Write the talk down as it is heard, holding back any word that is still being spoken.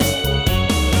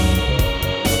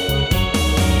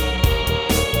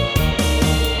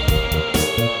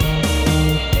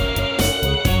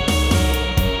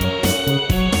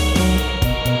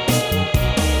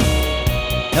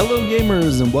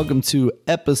gamers, and welcome to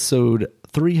episode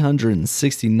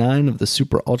 369 of the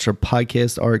Super Ultra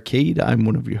Podcast Arcade. I'm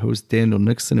one of your hosts, Daniel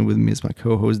Nixon, and with me is my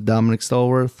co-host, Dominic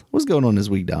Stallworth. What's going on this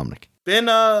week, Dominic? Been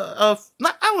I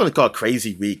don't want to call it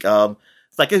crazy week.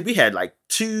 It's like we had like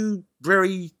 2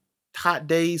 very hot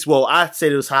days. Well, I'd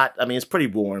say it was hot. I mean, it's pretty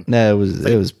warm. No,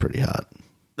 it was pretty hot.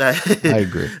 I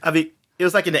agree. I mean, it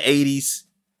was like in the 80s.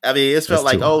 I mean, it felt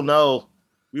like, oh no,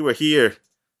 we were here.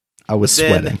 I was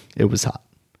sweating. It was hot.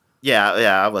 Yeah,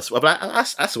 I was. But I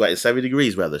sweat. It's 70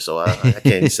 degrees weather, so I can't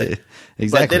even say.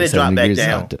 Exactly. But then it dropped back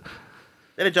down. Hot.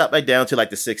 Then it dropped back down to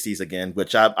like the 60s again,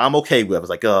 which I'm okay with. I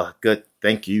was like, oh, good,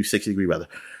 thank you, 60-degree weather.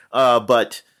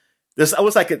 But it's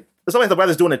almost like the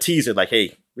weather's doing a teaser, like,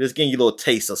 hey, we're just getting you a little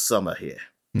taste of summer here.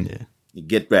 Yeah, you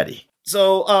get ready.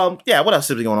 So, what else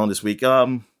has been going on this week? I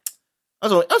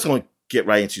was going to get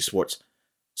right into sports.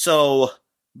 So,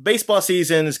 baseball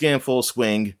season is getting full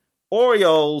swing.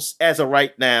 Orioles, as of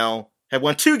right now, have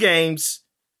won 2 games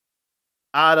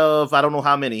out of I don't know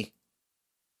how many,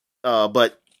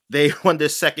 but they won their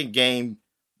second game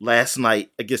last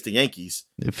night against the Yankees.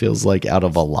 It feels like out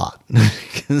of a lot.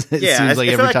 It seems like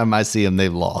every time I see them,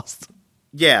 they've lost.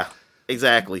 Yeah,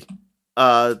 exactly.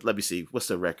 Let me see. What's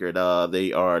the record?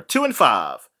 They are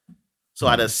 2-5. So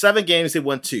out of 7 games, they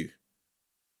won 2.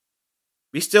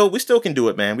 We still can do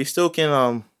it, man. We still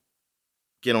can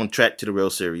get on track to the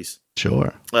World Series.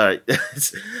 Sure. All right.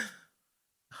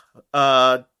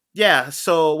 Yeah.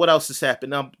 So what else has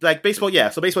happened? Like baseball. Yeah.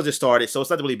 So baseball just started, so it's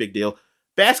not a really big deal.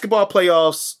 Basketball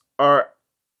playoffs are.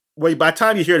 Well, by the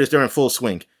time you hear this, they're in full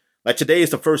swing. Like today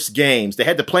is the first games. They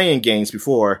had the play-in games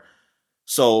before,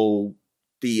 so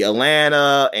the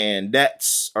Atlanta and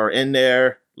Nets are in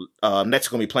there. Nets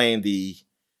are going to be playing the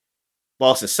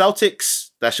Boston Celtics.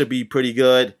 That should be pretty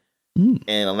good. And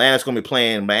Atlanta's going to be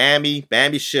playing Miami.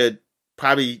 Miami should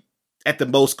probably at the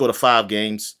most go to 5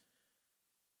 games.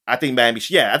 I think Miami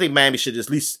should at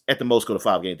least at the most go to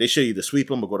 5 games. They should either sweep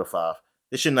them or go to 5.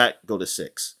 They should not go to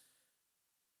 6.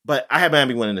 But I have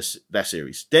Miami winning that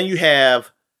series. Then you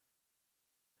have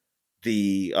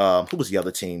the who was the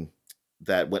other team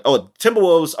that went? Oh,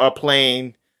 Timberwolves are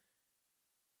playing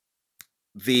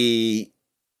the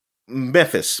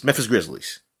Memphis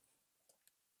Grizzlies.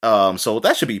 So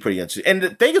that should be pretty interesting. And the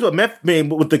thing is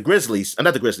with the Grizzlies,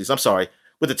 not the Grizzlies, I'm sorry,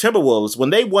 with the Timberwolves, when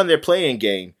they won their play-in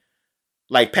game,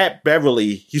 like Pat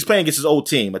Beverly, he's playing against his old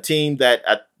team, a team that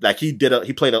he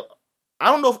played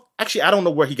I don't know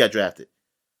where he got drafted.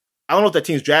 I don't know if that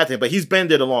team's drafted him, but he's been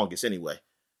there the longest anyway.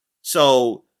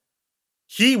 So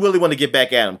he really wanted to get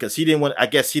back at him because he didn't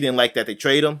like that they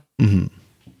trade him. Mm-hmm.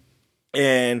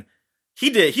 And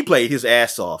he played his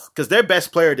ass off because their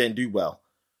best player didn't do well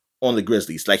on the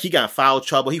Grizzlies. Like he got in foul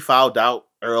trouble. He fouled out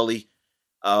early.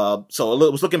 So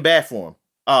it was looking bad for him.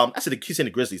 He's in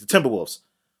the Grizzlies, the Timberwolves.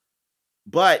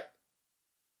 But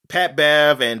Pat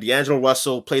Bev and D'Angelo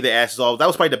Russell played their asses off. That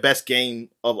was probably the best game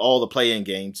of all the play-in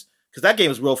games because that game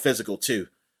was real physical too.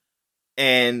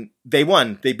 And they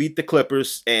won. They beat the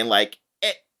Clippers. And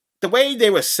the way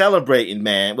they were celebrating,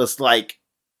 man, was like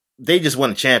they just won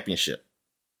a championship.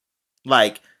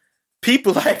 Like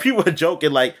people were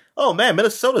joking like, oh man,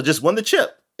 Minnesota just won the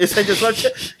chip. It's they just won the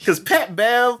chip. Because Pat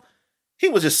Bev, he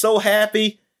was just so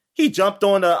happy. He jumped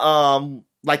on the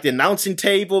the announcing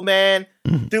table, man,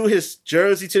 threw his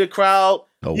jersey to the crowd.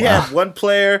 Oh, you have one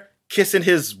player kissing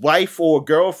his wife or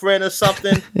girlfriend or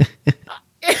something.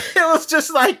 It was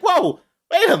just like, whoa,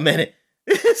 wait a minute.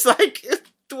 It's like,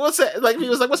 what's that? Like he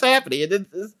was like, what's happening? And then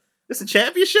it's a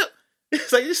championship.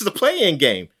 It's like this is a play-in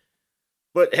game.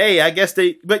 But hey, I guess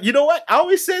but you know what? I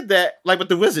always said that, like with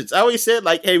the Wizards, I always said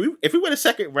like, hey, if we win a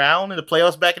second round in the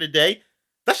playoffs back in the day,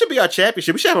 that should be our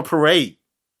championship. We should have a parade.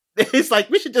 It's like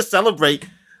we should just celebrate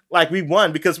like we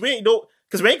won because we ain't gonna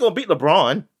beat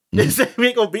LeBron. We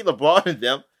ain't gonna beat LeBron and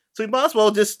them. So we might as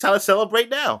well just try to celebrate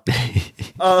now.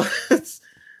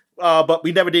 But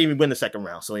we never did even win the second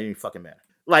round, so it ain't even fucking matter.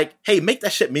 Like, hey, make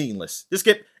that shit meaningless. Just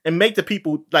make the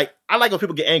people like I like when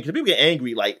people get angry. People get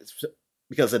angry like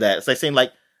because of that. It's like saying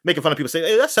like making fun of people say,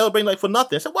 hey, that's celebrating like for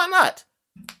nothing. I said, why not?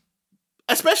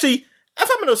 Especially if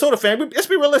I'm a Minnesota fan, let's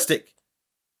be realistic.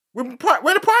 We're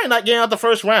probably not getting out the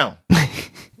first round.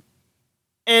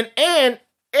 and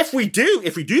if we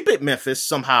do beat Memphis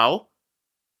somehow,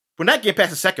 we're not getting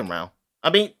past the second round. I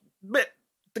mean,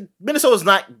 Minnesota's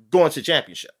not going to the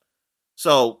championship.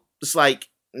 So it's like,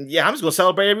 yeah, I'm just gonna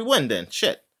celebrate every win then.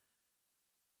 Shit.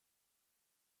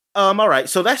 All right.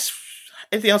 So that's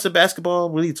anything else in basketball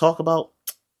really talk about?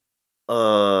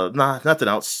 Nah, nothing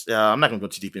else. I'm not gonna go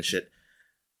too deep in shit.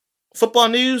 Football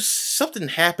news, something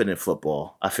happened in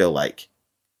football, I feel like.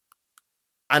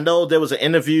 I know there was an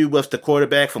interview with the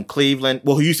quarterback from Cleveland.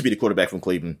 Well, who used to be the quarterback from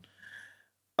Cleveland,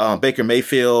 Baker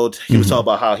Mayfield. He was talking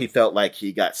about how he felt like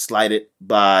he got slighted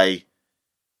by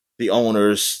the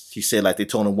owners. He said like they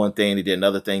told him one thing, they did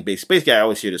another thing. Basically, I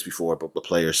always hear this before, but the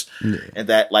players, and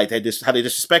that like how they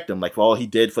disrespect him, like for all he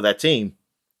did for that team.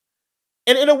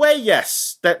 And in a way,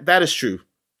 yes, that is true.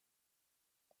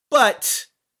 But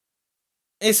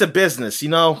it's a business, you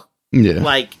know. Yeah.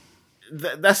 Like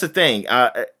that's the thing.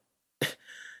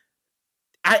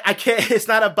 I can't. It's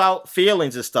not about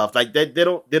feelings and stuff. Like they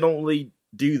don't really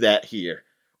do that here,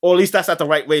 or at least that's not the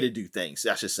right way to do things.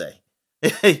 I should say.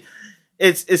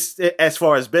 it's as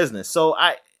far as business. So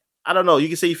I don't know. You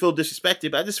can say you feel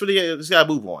disrespected, but I just gotta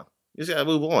move on. You just gotta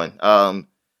move on.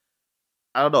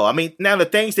 I don't know. I mean, now the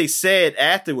things they said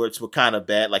afterwards were kind of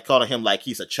bad, like calling him like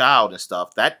he's a child and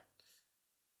stuff.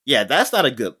 That's not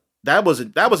a good. That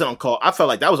wasn't uncalled. I felt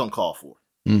like that was uncalled for.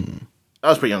 Mm-hmm. That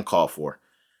was pretty uncalled for.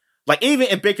 Like, even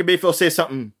if Baker Mayfield said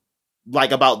something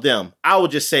like about them, I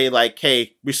would just say like,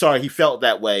 hey, we're sorry he felt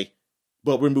that way,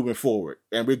 but we're moving forward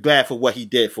and we're glad for what he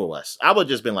did for us. I would have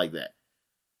just been like that.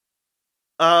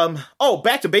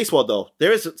 Back to baseball though.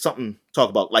 There is something to talk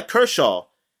about. Like Kershaw,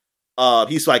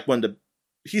 he's like one of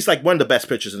the best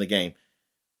pitchers in the game.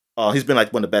 He's been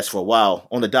like one of the best for a while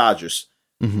on the Dodgers.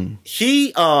 Mm-hmm.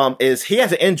 He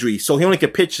has an injury, so he only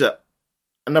can pitch a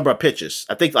number of pitches.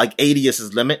 I think like 80 is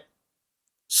his limit.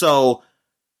 So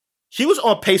he was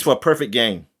on pace for a perfect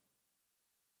game,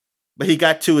 but he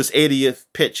got to his 80th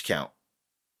pitch count,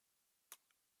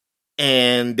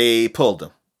 and they pulled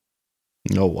him.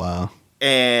 Oh wow!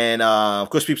 And of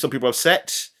course, some people are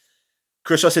upset.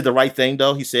 Kershaw said the right thing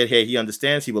though. He said, "Hey, he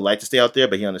understands. He would like to stay out there,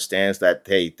 but he understands that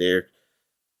hey, they're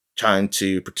trying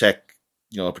to protect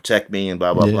me and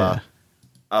blah blah blah."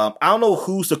 I don't know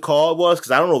whose the call was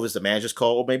because I don't know if it's the manager's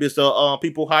call or maybe it's the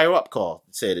people higher up call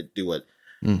said to do it.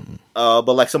 Mm-hmm.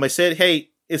 But like somebody said,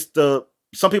 hey,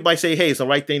 some people might say, hey, it's the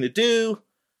right thing to do,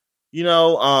 you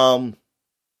know,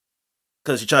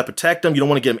 because you're trying to protect them. You don't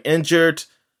want to get them injured.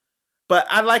 But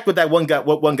I like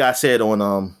what one guy said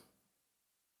on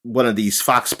one of these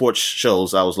Fox Sports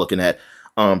shows I was looking at,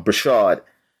 Brashad.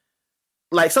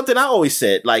 Like something I always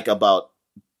said, like about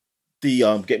the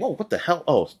game. Oh, what the hell?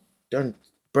 Oh, darn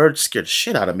bird scared the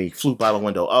shit out of me. Flew by the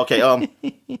window. Okay,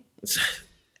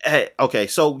 hey, okay,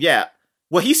 so yeah.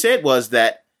 What he said was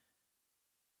that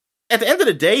at the end of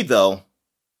the day, though,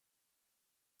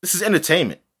 this is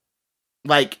entertainment.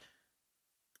 Like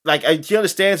he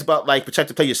understands about like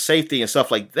protecting player safety and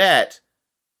stuff like that.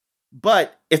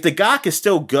 But if the guy can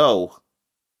still go,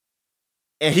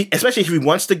 and especially if he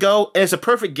wants to go, and it's a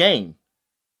perfect game.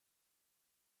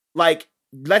 Like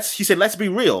he said, let's be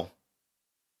real.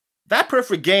 That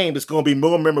perfect game is going to be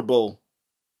more memorable.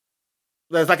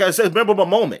 It's like a memorable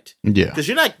moment. Yeah, because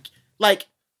you're not. Like,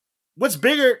 what's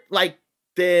bigger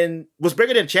than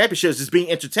championships is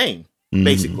being entertained,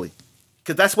 basically.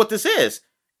 Because that's what this is.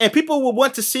 And people will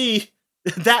want to see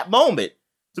that moment,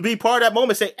 to be part of that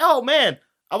moment, say, oh man,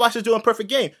 I watched this doing perfect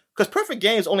game. Because perfect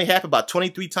games only happen about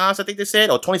 23 times, I think they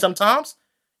said, or 20-some times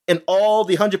in all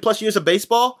the 100+ years of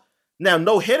baseball. Now,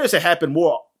 no hitters have happened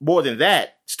more than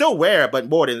that. Still rare, but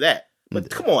more than that.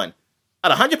 But come on.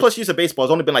 Out of 100+ years of baseball,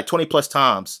 it's only been like 20+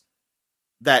 times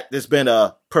that there's been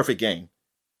a perfect game.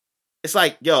 It's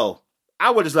like, yo,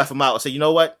 I would just left him out and say, you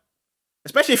know what?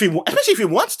 Especially if he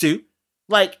wants to,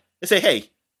 like, and say, hey,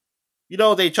 you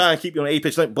know they try and keep you on 8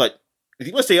 pitch limit, but if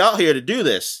you want to stay out here to do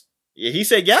this, he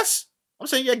said yes. I'm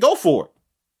saying yeah, go for it.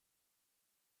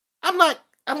 I'm like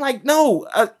no,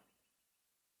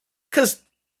 because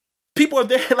people are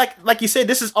there. Like you said,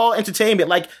 this is all entertainment.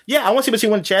 Like, yeah, I want to see my team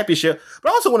win a championship,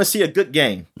 but I also want to see a good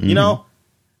game. You know,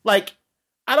 like.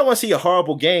 I don't want to see a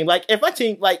horrible game. Like, if my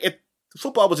team, like, if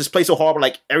football was just played so horrible,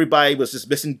 like, everybody was just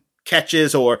missing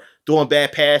catches or doing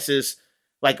bad passes,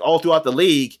 like, all throughout the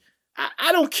league,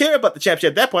 I don't care about the championship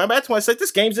at that point. That's why I said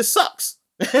this game just sucks.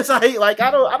 It's like,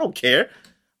 I don't care.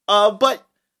 But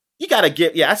you got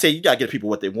to you got to give people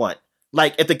what they want.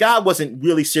 Like, if the guy wasn't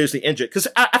really seriously injured, because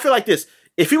I feel like this,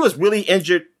 if he was really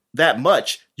injured that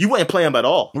much, you wouldn't play him at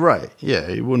all. Right. Yeah,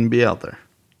 he wouldn't be out there.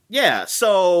 Yeah,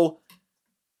 so...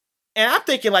 And I'm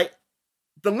thinking, like,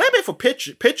 the limit for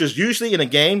pitchers usually in a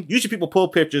game, people pull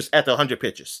pitchers at the 100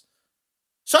 pitches.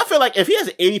 So I feel like if he has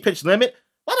an 80 pitch limit,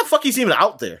 why the fuck he's even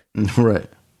out there? Right.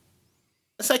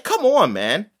 It's like, come on,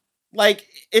 man. Like,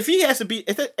 if it has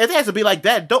to be like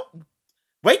that, don't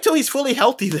wait till he's fully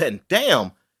healthy then.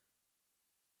 Damn.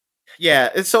 Yeah,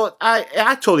 and so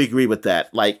I totally agree with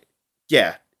that. Like,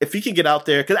 yeah, if he can get out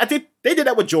there, because I think they did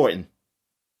that with Jordan.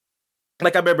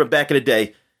 Like, I remember back in the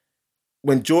day,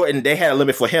 when Jordan, they had a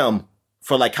limit for him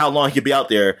for like how long he could be out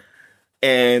there.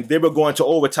 and they were going to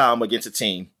overtime against a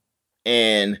team,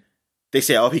 and they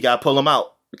said, "Oh, he got to pull him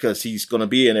out because he's going to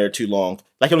be in there too long.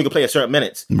 Like he only can play a certain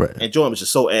minutes." Right. And Jordan was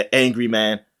just so angry,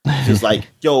 man. Just like,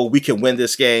 "Yo, we can win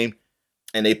this game,"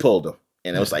 and they pulled him,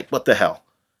 and it was like, "What the hell?"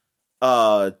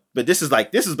 But this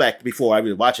is back before I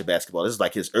really watched basketball. This is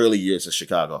like his early years in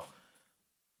Chicago.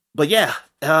 But yeah,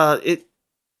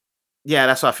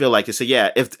 that's what I feel like. It's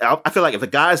I feel like if a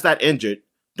guy's not injured,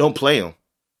 don't play him.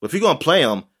 But if you're gonna play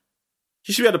him,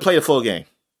 he should be able to play the full game.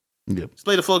 Yep. Just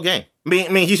play the full game. I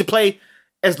mean, he should play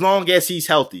as long as he's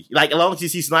healthy. Like, as long as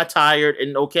he's not tired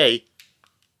and okay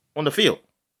on the field.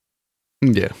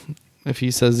 Yeah. If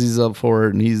he says he's up for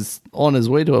it and he's on his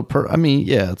way to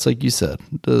it's like you said,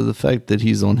 the fact that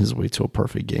he's on his way to a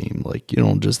perfect game, like, you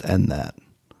don't just end that.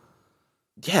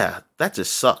 Yeah, that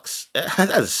just sucks. That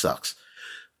just sucks.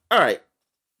 All right.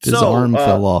 His arm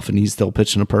fell off and he's still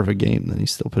pitching a perfect game. Then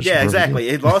he's still pitching. Yeah, exactly.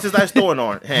 Game. As long as it's not throwing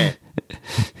on hand,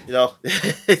 you know.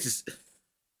 It's just...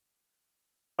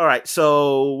 All right.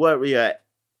 So what are we at?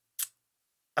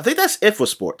 I think that's it for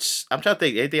sports. I'm trying to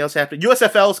think. Anything else happening?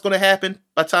 USFL is going to happen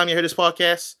by the time you hear this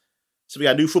podcast. So we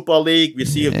got a new football league. We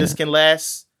see if this can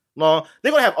last long.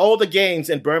 They're going to have all the games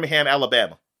in Birmingham,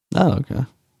 Alabama. Oh, okay.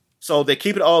 So they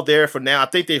keep it all there for now. I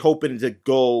think they're hoping to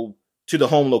go to the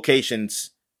home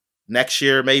locations next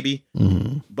year, maybe. Mm-hmm.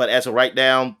 But as of right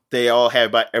now, they all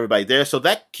have everybody there. So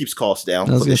that keeps costs down.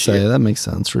 I was going to say, that makes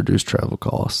sense. Reduce travel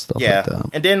costs, stuff like that.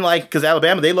 And then, because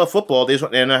Alabama, they love football. They're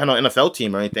not an NFL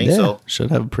team or anything. Yeah, so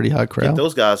should have a pretty high crowd. Get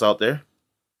those guys out there.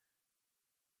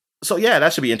 So, yeah,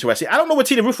 that should be interesting. I don't know what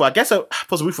team to root for. I guess I'm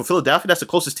supposed to root for Philadelphia. That's the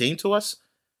closest team to us.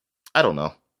 I don't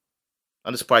know.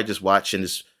 I'm just probably just watching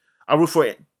this. I root for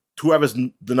whoever's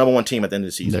the number one team at the end of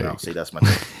the season. I'll say that's my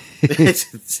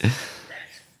team.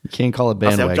 You can't call it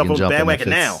bandwagon jumping. Bandwagon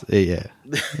now. Yeah.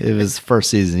 If it's first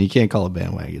season, you can't call it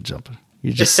bandwagon jumping.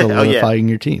 You're just solidifying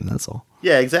your team. That's all.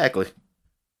 Yeah, exactly.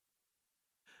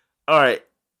 All right.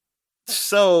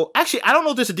 So, actually, I don't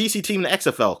know if there's a DC team in the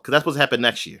XFL because that's supposed to happen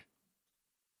next year.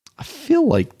 I feel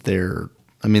like there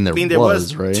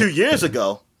was, right? 2 years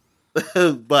ago.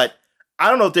 But I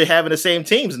don't know if they're having the same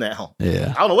teams now.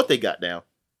 Yeah. I don't know what they got now.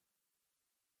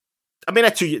 I mean,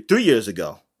 that's 3 years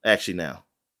ago, actually, now.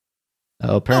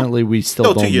 Apparently, we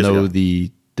still don't know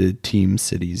the team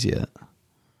cities yet.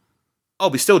 Oh,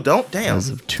 we still don't? Damn. As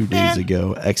of 2 days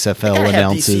ago, XFL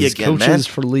announces coaches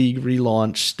for league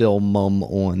relaunch still mum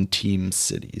on team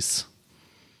cities.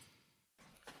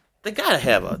 They got to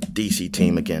have a DC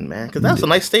team again, man, because that's a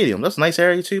nice stadium. That's a nice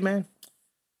area, too, man.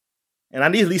 And I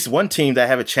need at least one team that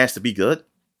have a chance to be good.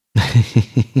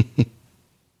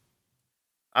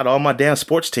 Out of all my damn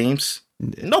sports teams,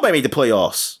 nobody made the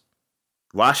playoffs.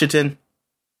 Washington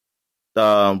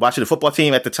football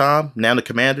team at the time, now the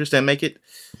Commanders didn't make it.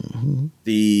 Mm-hmm.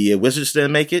 The Wizards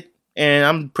didn't make it. And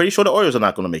I'm pretty sure the Orioles are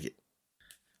not going to make it.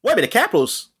 Wait a minute, the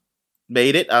Capitals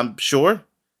made it, I'm sure.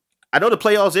 I know the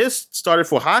playoffs is started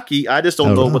for hockey. I just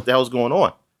don't know what the hell's going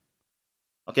on.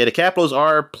 Okay, the Capitals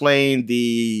are playing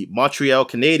the Montreal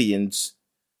Canadiens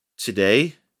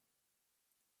today.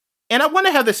 And I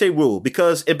wonder how they say rule,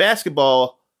 because in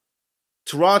basketball,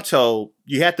 Toronto,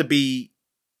 you have to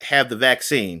have the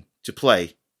vaccine to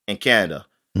play in Canada.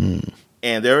 Mm.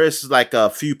 And there is like a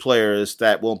few players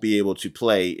that won't be able to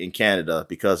play in Canada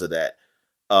because of that.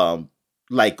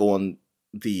 Like on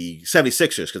the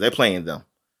 76ers, because they're playing them.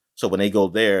 So when they go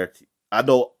there, I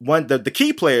know the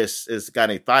key player is a guy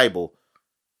named Thibault.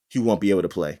 He won't be able to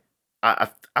play. I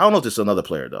don't know if there's another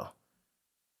player, though.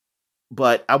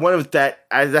 But I wonder if that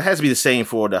has to be the same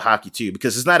for the hockey, too,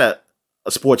 because it's not a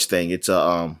sports thing. It's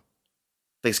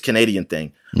it's a Canadian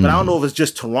thing. But I don't know if it's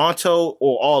just Toronto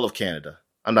or all of Canada.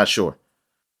 I'm not sure.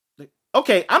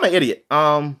 Okay, I'm an idiot.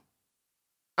 I'm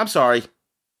sorry.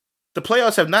 The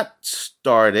playoffs have not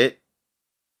started.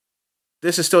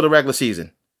 This is still the regular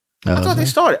season. I thought they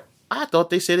started. I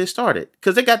thought they said it started.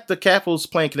 Because they got the Capitals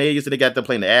playing Canadians and they got them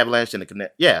playing the Avalanche and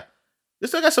the yeah. They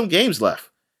still got some games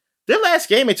left. Their last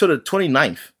game until the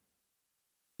 29th.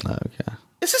 Okay.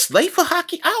 Is this late for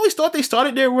hockey? I always thought they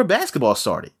started there where basketball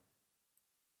started.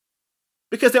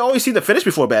 Because they always seem to finish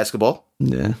before basketball.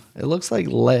 Yeah. It looks like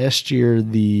last year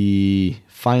the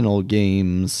final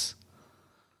games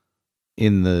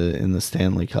in the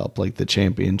Stanley Cup, like the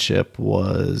championship,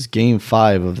 was game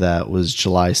 5 of that was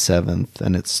July 7th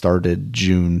and it started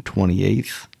June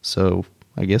 28th. So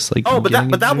I guess like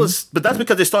that's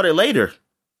because they started later.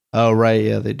 Oh right,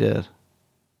 yeah, they did.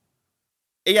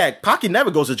 Yeah, hockey never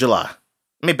goes to July.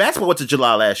 I mean, basketball went to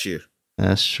July last year.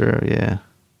 That's true, yeah.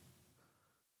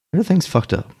 Everything's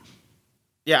fucked up.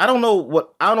 Yeah, I don't know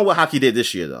what hockey did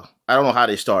this year though. I don't know how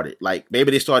they started. Like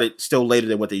maybe they started still later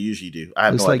than what they usually do. I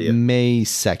have It's no like idea. May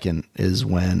 2nd is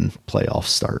when playoffs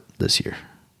start this year.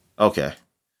 Okay.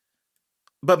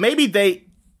 But maybe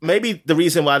the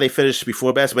reason why they finished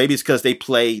before basketball, maybe it's because they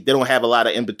don't have a lot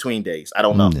of in between days. I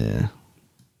don't know. Yeah.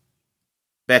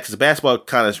 Because basketball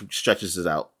kind of stretches it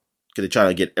out because they're trying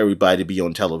to get everybody to be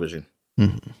on television.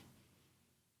 Mm-hmm.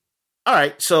 All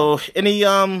right. So any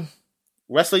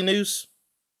wrestling news?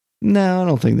 No, I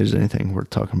don't think there's anything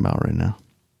worth talking about right now.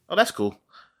 Oh, that's cool.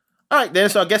 All right, then.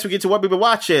 So I guess we get to what we've been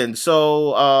watching.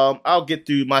 So I'll get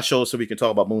through my show so we can talk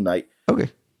about Moon Knight.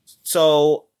 Okay.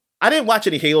 So I didn't watch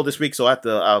any Halo this week, so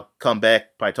I'll come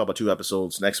back, probably talk about 2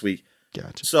 episodes next week.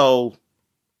 Gotcha. So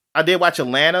I did watch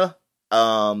Atlanta,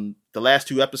 the last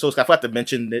 2 episodes. I forgot to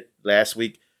mention it last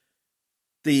week.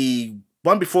 The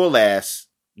one before last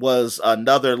was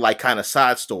another like kind of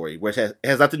side story where it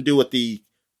has nothing to do with the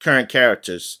current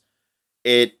characters.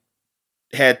 It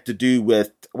had to do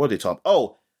with, what are they talking about?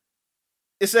 Oh,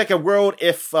 it's like a world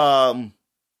if the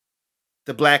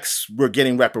blacks were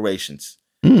getting reparations.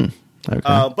 Okay.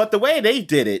 But the way they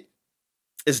did it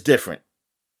is different.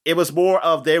 It was more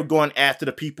of they were going after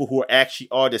the people who actually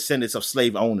are descendants of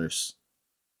slave owners.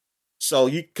 So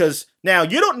because now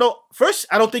you don't know, first,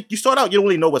 I don't think you start out, you don't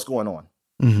really know what's going on.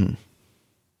 Mm-hmm.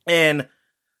 And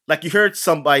like you heard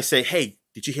somebody say, hey,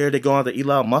 did you hear they're going to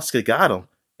Elon Musk? They got him.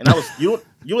 And I was, you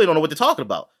really don't know what they're talking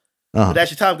about. Uh-huh. But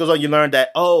as your time goes on, you learn that,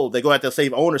 they go after the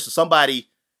slave owners. So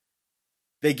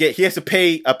he has to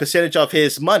pay a percentage of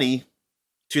his money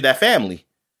to that family.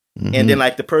 Mm-hmm. And then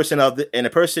like the person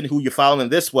who you're following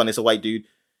this one is a white dude.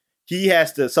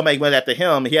 Somebody went after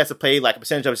him. He has to pay like a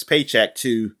percentage of his paycheck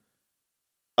to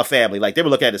a family. Like they were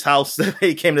looking at his house.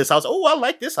 He came to this house. Oh, I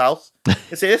like this house.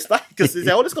 He said, it's like, because he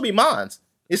said, this is going to be mine.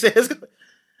 He said,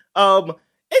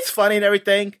 it's funny and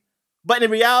everything. But the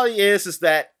reality is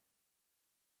that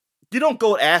you don't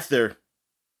go after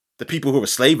the people who were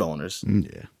slave owners.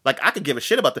 Yeah. Like I could give a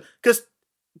shit about them.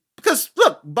 Because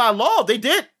look, by law, they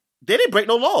didn't break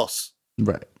no laws.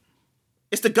 Right.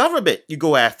 It's the government you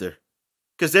go after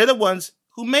because they're the ones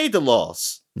who made the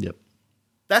laws. Yep.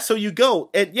 That's who you go.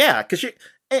 And yeah, because even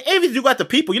if you got the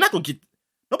people, you're not going to get,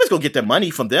 nobody's going to get their money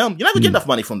from them. You're not going to get enough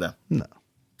money from them. No.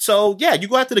 So yeah, you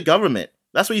go after the government.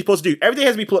 That's what you're supposed to do. Everything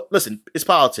has to be, listen, it's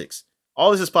politics.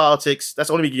 All this is politics. That's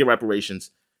the only way you can get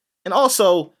reparations. And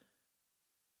also,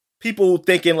 people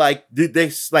thinking like, they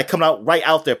like coming out right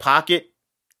out their pocket.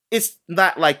 It's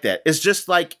not like that. It's just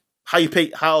like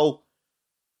how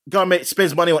government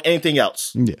spends money on anything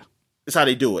else. Yeah. That's how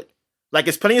they do it. Like,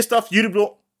 it's plenty of stuff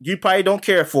you probably don't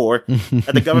care for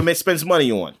that the government spends money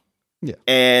on. Yeah.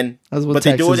 But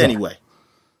they do it anyway.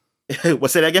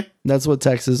 What's that again? That's what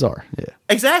taxes are. Yeah.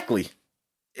 Exactly.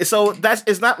 So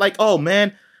it's not like, oh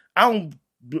man, I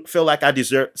don't feel like I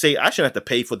shouldn't have to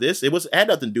pay for this. It had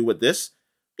nothing to do with this.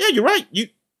 Yeah, you're right. You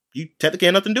technically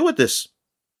had nothing to do with this.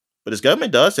 But this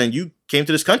government does, and you came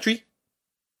to this country.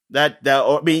 Either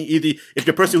if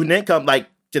the person who didn't come, like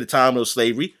to the time of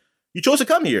slavery, you chose to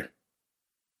come here.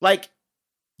 Like,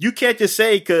 you can't just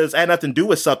say because I had nothing to do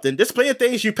with something. There's plenty of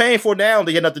things you're paying for now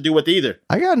that you had nothing to do with either.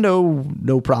 I got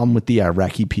no problem with the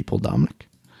Iraqi people, Dominic.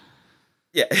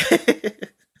 Yeah.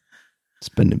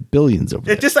 Spending billions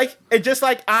over It's just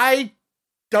like I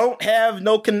don't have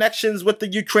no connections with the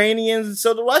Ukrainians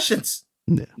or the Russians.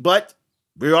 Yeah. But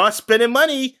we are spending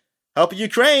money helping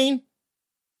Ukraine.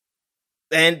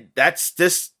 And that's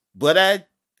just what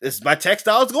my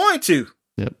textile is going to.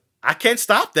 Yep. I can't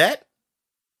stop that.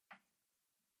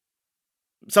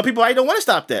 Some people don't want to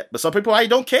stop that, but some people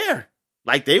don't care.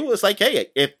 Like they was like, hey,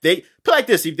 if they put it like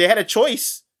this, if they had a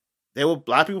choice, a lot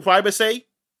of people probably would say,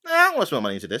 nah, I don't want to spend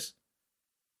money into this.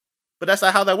 But that's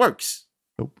not how that works.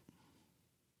 Nope.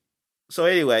 So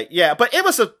anyway, yeah, but it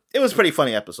was a pretty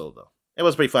funny episode though. It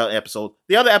was a pretty funny episode.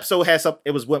 The other episode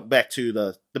went back to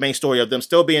the main story of them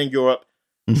still being in Europe,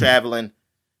 traveling.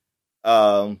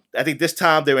 I think this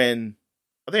time are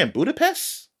they in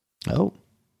Budapest? Oh.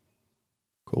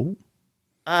 Cool.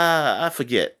 I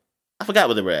forget. I forgot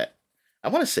where they were at. I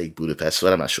want to say Budapest,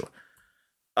 but I'm not sure.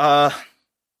 But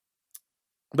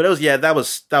that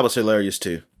was hilarious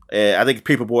too. I think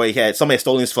Paperboy somebody had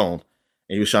stolen his phone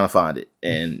and he was trying to find it,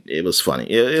 and it was funny.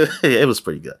 It was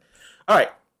pretty good. All right,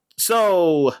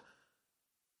 so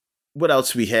what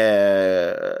else we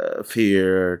have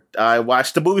here? I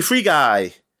watched the movie Free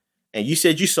Guy, and you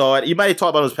said you saw it. You might have talked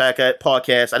about it on his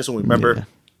podcast. I just don't remember. Yeah.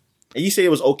 And you said it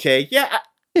was okay. Yeah,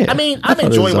 I mean, I'm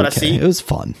enjoying what I see. It was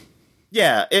fun.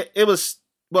 Yeah, it was.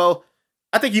 Well,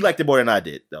 I think you liked it more than I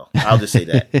did, though. I'll just say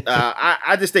that.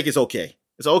 I just think it's okay.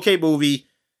 It's an okay movie.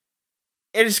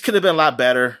 It just could have been a lot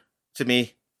better to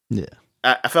me. Yeah.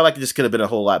 I felt like it just could have been a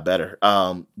whole lot better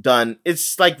done.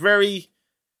 It's like very,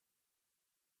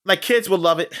 like kids would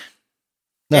love it.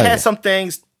 It had some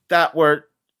things that were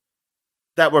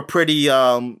pretty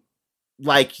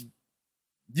like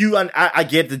I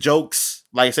get the jokes,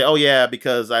 like I say, oh yeah,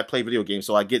 because I play video games,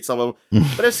 so I get some of them.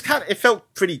 But it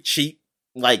felt pretty cheap,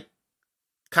 like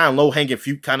kind of low hanging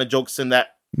fruit kind of jokes in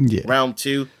that round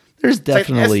two. There's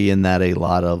definitely in that a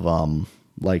lot of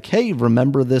like, hey,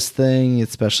 remember this thing,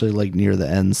 especially like near the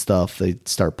end stuff. They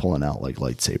start pulling out like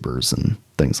lightsabers and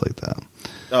things like that.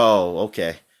 Oh,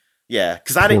 okay. Yeah,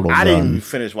 because I didn't even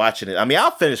finish watching it. I mean,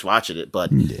 I'll finish watching it,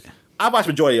 but I watched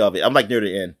majority of it. I'm like near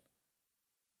the end.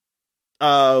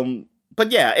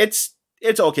 But yeah, it's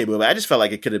okay movie. I just felt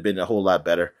like it could have been a whole lot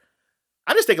better.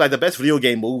 I just think like the best video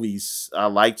game movies I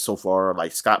liked so far are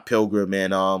like Scott Pilgrim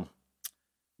and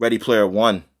Ready Player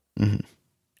One, and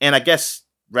I guess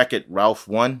Wreck-It Ralph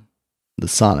 1. The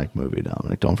Sonic movie,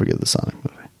 Dominic. Don't forget the Sonic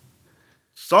movie.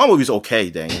 Sonic movie's okay,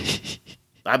 Daniel.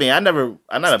 I mean, I'm not a big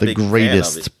fan of it. The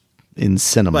greatest in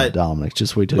cinema, Dominic.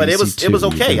 Just wait till you see two. It was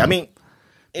okay. I mean,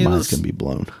 mine's gonna be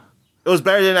blown. It was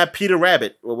better than that Peter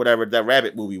Rabbit or whatever that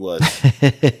Rabbit movie was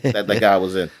that the guy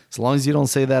was in. As long as you don't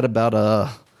say that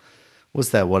about what's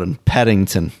that one?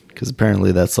 Paddington, because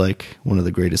apparently that's like one of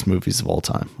the greatest movies of all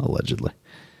time, allegedly.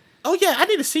 Oh yeah, I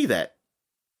need to see that.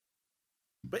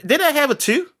 But did I have a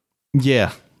 2?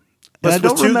 Yeah. But I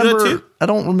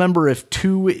don't remember if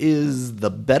 2 is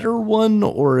the better one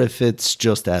or if it's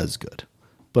just as good.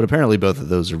 But apparently both of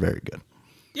those are very good.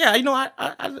 Yeah, you know,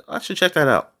 I should check that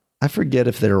out. I forget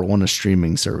if they're on a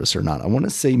streaming service or not. I want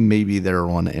to say maybe they're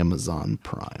on Amazon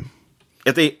Prime.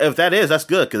 If that is, that's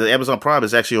good because Amazon Prime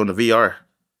is actually on the VR.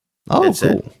 Oh,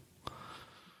 headset.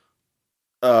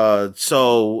 Cool.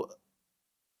 So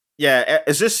yeah,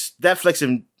 it's just Netflix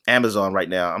and Amazon right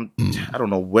now. I don't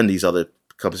know when these other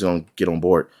companies are going to get on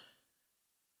board.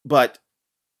 But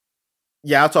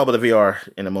yeah, I'll talk about the VR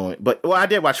in a moment. But I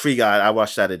did watch Free Guy. I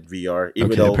watched that in VR.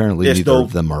 Even though apparently neither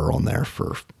of them are on there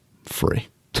for free.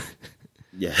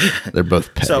 Yeah. They're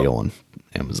both pay on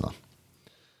Amazon.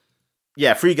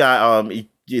 Yeah, Free Guy,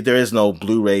 there is no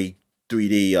Blu-ray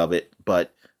 3D of it,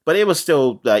 but it was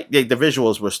still like the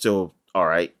visuals were still all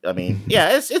right. I mean,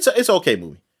 yeah, it's an okay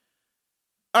movie.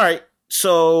 All right.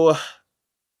 So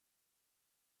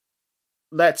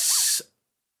let's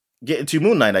get into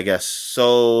Moon Knight, I guess.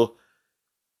 So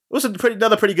it was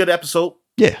another pretty good episode.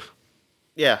 Yeah.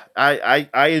 Yeah,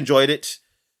 I enjoyed it.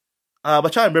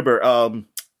 But trying to remember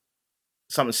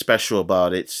something special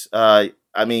about it. I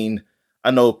mean,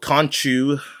 I know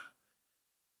Khonshu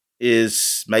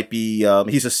might be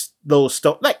he's a little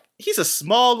stone, like he's a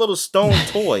small little stone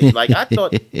toy. Like I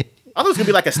thought it was gonna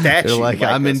be like a statue. They're like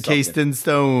I'm encased in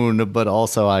stone, but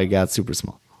also I got super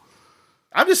small.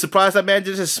 I'm just surprised that man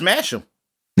just smash him.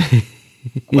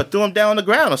 But threw him down on the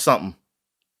ground or something.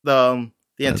 The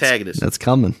antagonist. That's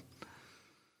coming.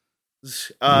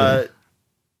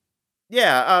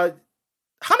 Yeah.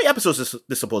 How many episodes is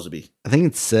this supposed to be? I think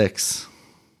it's 6.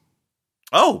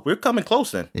 Oh, we're coming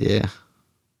close then. Yeah.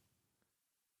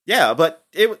 Yeah, but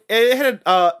it had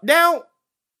now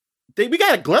we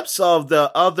got a glimpse of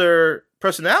the other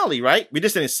personality, right? We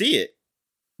just didn't see it.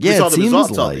 Yeah, it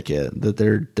seems like it that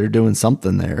they're doing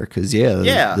something there because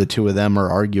the two of them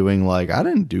are arguing like I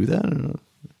didn't do that.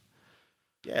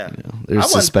 Yeah, they're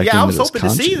suspecting. Yeah, I was hoping to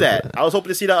see that. I was hoping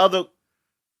to see the other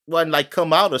one like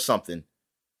come out or something,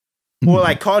 or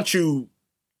like Khonshu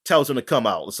tells him to come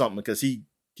out or something because he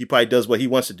probably does what he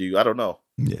wants to do. I don't know.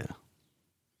 Yeah,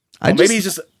 maybe he's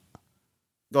just.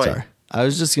 Go ahead. Sorry, I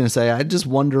was just gonna say I just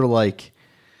wonder like.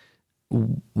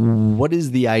 What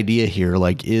is the idea here?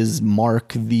 Like, is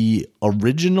Mark the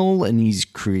original and he's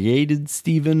created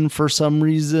Steven for some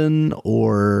reason?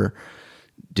 Or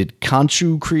did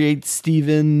Khonshu create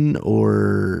Steven?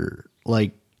 Or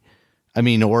like, I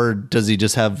mean, or does he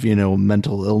just have,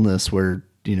 mental illness where,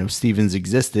 Steven's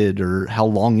existed, or how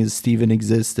long has Steven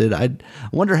existed? I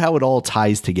wonder how it all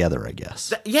ties together, I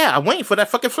guess. Yeah, I'm waiting for that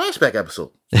fucking flashback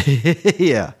episode.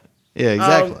 Yeah,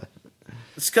 exactly.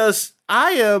 It's because I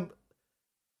am...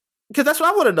 Because that's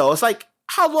what I want to know. It's like,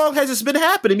 how long has this been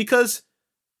happening? Because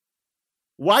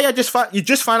why you just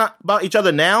find out about each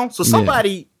other now? So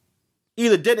somebody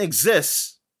either didn't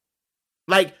exist.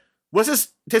 Like,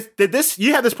 was did this?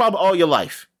 You had this problem all your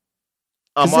life.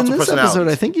 In this episode,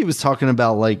 I think he was talking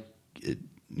about like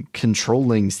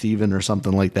controlling Steven or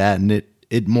something like that, and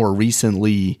it more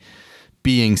recently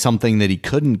being something that he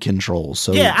couldn't control.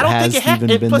 So I don't has think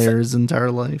Steven been there his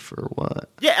entire life or what?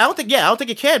 Yeah, I don't think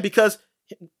it can because.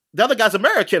 The other guy's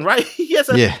American, right? He has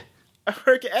a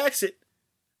American accent.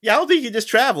 Yeah, I don't think he can just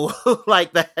travel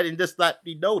like that and just not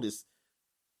be noticed.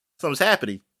 something's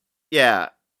happening. Yeah,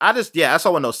 I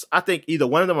saw one of those. I think either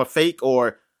one of them are fake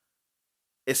or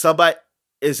is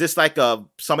this like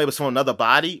somebody was from another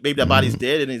body? Maybe that body's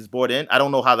dead and he's brought in. I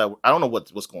don't know I don't know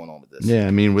what's going on with this. Yeah,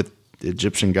 I mean, with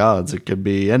Egyptian gods, it could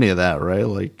be any of that, right?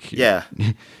 Like, yeah,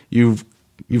 you've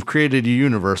created a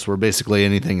universe where basically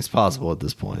anything is possible at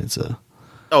this point. So,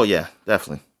 oh yeah,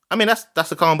 definitely. I mean, that's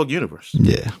the comic book universe.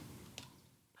 Yeah,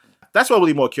 that's what I'm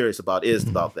really more curious about is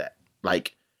about that,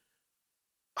 like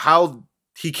how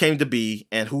he came to be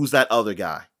and who's that other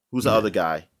guy? Who's the other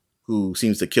guy who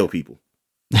seems to kill people?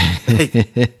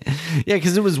 Yeah,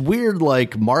 because it was weird,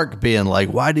 like Mark being like,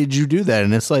 "Why did you do that?"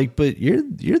 And it's like, "But you're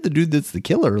the dude that's the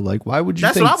killer. Like, why would you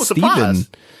that's think what I was Steven?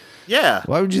 Surprised. Yeah,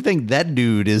 Why would you think that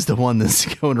dude is the one that's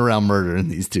going around murdering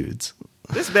these dudes?"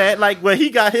 This man, like when he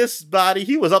got his body,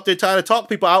 he was up there trying to talk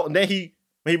people out, and then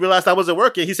when he realized I wasn't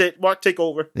working, he said, "Mark, take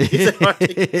over." He said, Mark,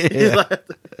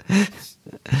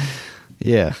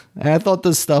 Yeah, and I thought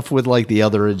the stuff with like the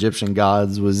other Egyptian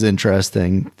gods was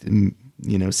interesting.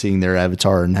 You know, seeing their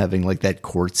avatar and having like that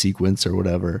court sequence or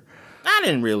whatever. I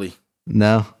didn't really.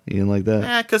 No, you didn't like that?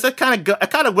 Yeah, because it kind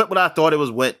of went what I thought it was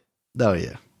went. Oh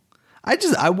yeah.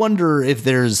 I wonder if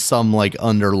there's some like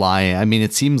underlying. I mean,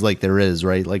 it seems like there is,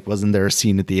 right? Like, wasn't there a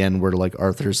scene at the end where like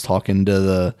Arthur's talking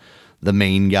to the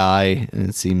main guy, and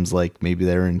it seems like maybe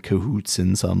they're in cahoots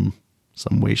in some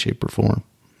way, shape, or form.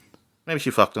 Maybe she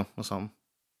fucked him or something.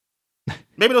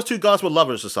 Maybe those two gods were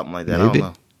lovers or something like that. Maybe. I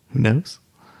don't know. Who knows?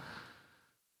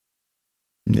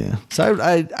 Yeah. So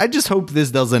I just hope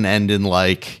this doesn't end in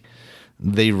like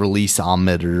they release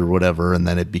Ahmed or whatever, and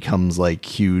then it becomes like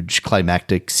huge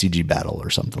climactic CG battle or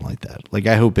something like that. Like,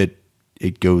 I hope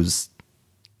it goes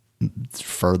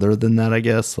further than that, I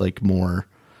guess, like more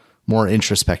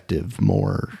introspective,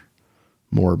 more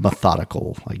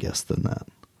methodical, I guess, than that.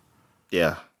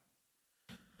 Yeah.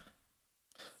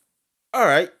 All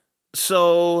right.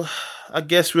 So I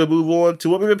guess we'll move on to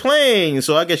what we've been playing.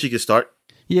 So I guess you can start.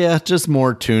 Yeah, just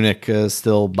more Tunic,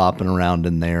 still bopping around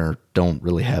in there. Don't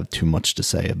really have too much to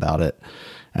say about it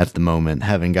at the moment.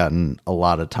 Haven't gotten a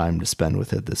lot of time to spend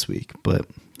with it this week, but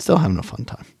still having a fun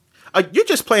time. You're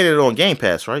just playing it on Game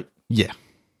Pass, right? Yeah.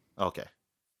 Okay.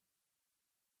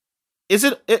 It's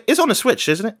on the Switch,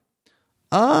 isn't it?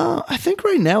 I think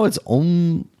right now it's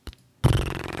on.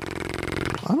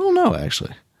 I don't know,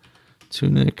 actually.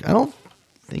 Tunic. I don't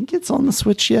think it's on the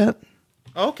Switch yet.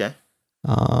 Oh, okay.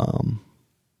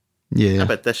 Yeah. I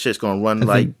bet that shit's gonna run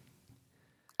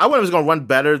I wonder if it's gonna run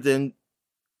better than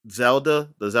Zelda,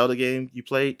 the Zelda game you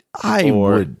played. I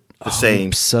would the same.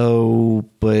 hope so,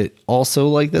 but also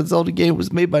like that Zelda game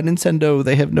was made by Nintendo.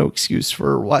 They have no excuse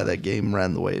for why that game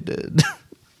ran the way it did.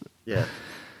 Yeah.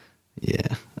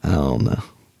 Yeah. I don't know.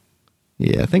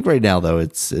 Yeah, I think right now though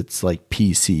it's like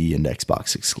PC and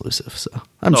Xbox exclusive, so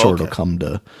I'm sure it'll come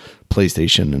to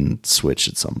PlayStation and Switch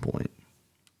at some point.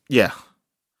 Yeah.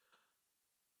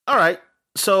 All right.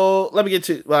 So let me get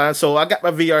to. So I got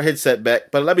my VR headset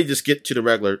back, but let me just get to the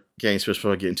regular games first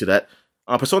before I get into that.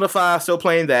 Persona 5, still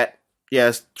playing that.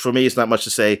 Yes, for me, it's not much to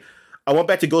say. I went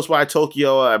back to Ghostwire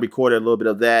Tokyo. I recorded a little bit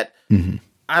of that. Mm-hmm.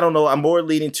 I don't know. I'm more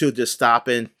leaning to just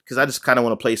stopping because I just kind of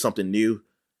want to play something new.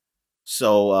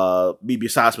 So,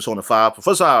 besides Persona 5,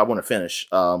 first of all, I want to finish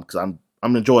because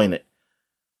I'm enjoying it.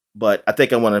 But I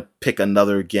think I want to pick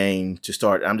another game to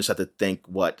start. I'm just have to think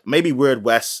what. Maybe Weird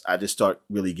West I just start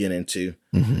really getting into.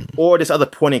 Mm-hmm. Or this other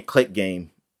point-and-click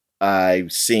game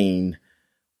I've seen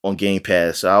on Game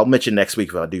Pass. I'll mention next week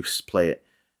if I do play it.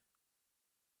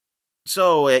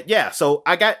 So, yeah. So,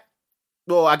 I got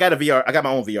a VR. I got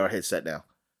my own VR headset now.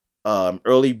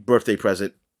 Early birthday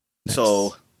present. Nice.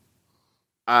 So,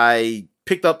 I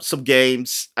picked up some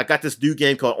games. I got this new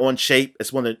game called On Shape.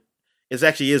 It's one that it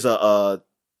actually is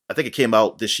I think it came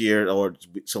out this year or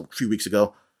a few weeks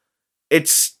ago.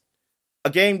 It's a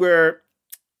game where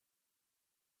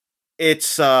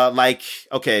it's like,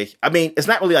 okay, I mean, it's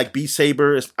not really like Beat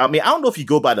Saber. I don't know if you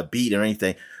go by the beat or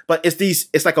anything, but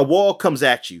it's like a wall comes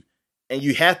at you and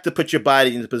you have to put your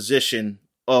body in the position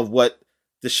of what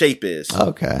the shape is.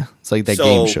 Okay. It's like that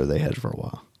game show they had for a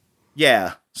while.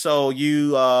 Yeah. So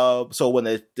so when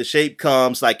the shape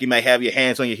comes, like you might have your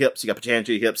hands on your hips, you got to put your hands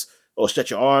on your hips or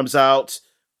stretch your arms out.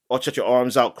 Or stretch your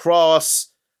arms out cross,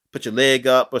 put your leg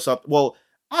up or something. Well,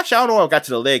 actually, I don't know if I got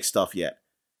to the leg stuff yet.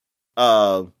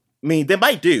 I mean, they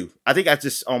might do. I think I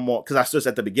just more because I stood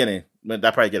at the beginning.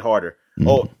 That probably get harder. Mm-hmm.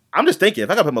 Oh, I'm just thinking if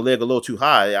I got to put my leg a little too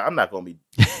high, I'm not going to be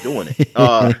doing it.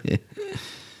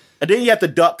 And then you have to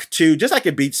duck too, just like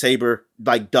a Beat Saber,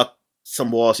 like duck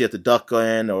some walls. You have to duck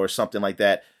in or something like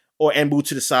that, and move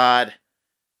to the side.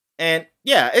 And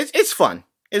yeah, it's fun.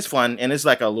 It's fun, and it's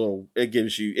like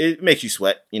it makes you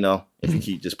sweat, if you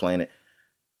keep just playing it.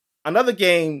 Another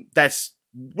game that's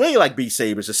really like Beat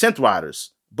Sabers is Synth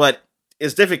Riders, but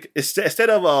it's different. Instead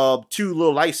of two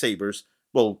little lightsabers,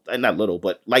 well, not little,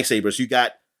 but lightsabers, you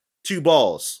got two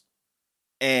balls,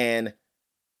 and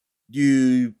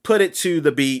you put it to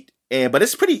the beat, but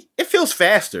it feels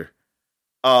faster.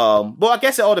 Well, I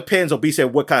guess it all depends on Beat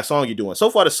Saber what kind of song you're doing. So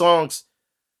far, the songs,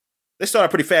 they started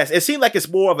pretty fast. It seemed like it's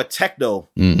more of a techno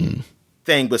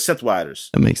thing with Synth Riders.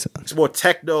 That makes sense. It's more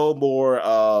techno, more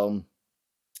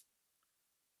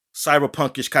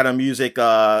cyberpunkish kind of music.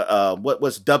 What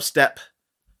was dubstep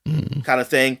kind of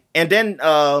thing, and then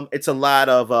it's a lot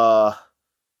of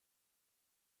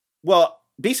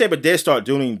Beat Saber did start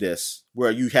doing this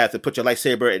where you have to put your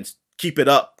lightsaber and keep it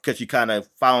up because you kind of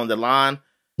following the line.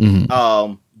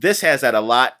 This has that a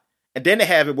lot, and then they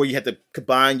have it where you have to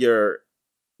combine your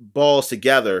balls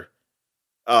together.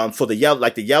 For the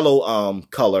yellow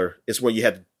color is where you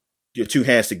have your two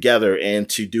hands together and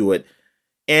to do it,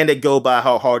 and they go by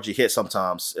how hard you hit.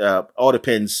 Sometimes all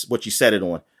depends what you set it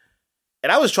on.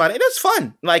 And I was trying it. It's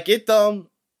fun. Like it, the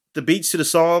beats to the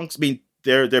songs. I mean,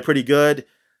 they're pretty good.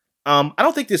 I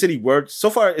don't think there's any words so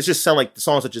far. It's just sound like the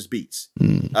songs are just beats.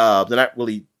 They're not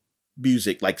really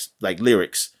music, like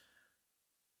lyrics.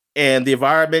 And the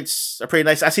environments are pretty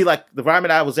nice. I see like the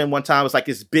environment I was in one time was like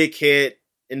this big head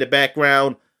in the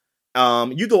background.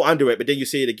 You go under it, but then you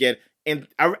see it again. And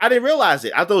I didn't realize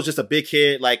it. I thought it was just a big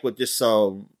head, like with just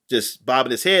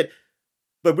bobbing his head.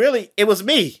 But really, it was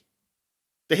me.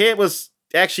 The head was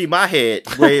actually my head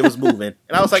where it was moving.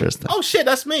 And I was like, oh shit,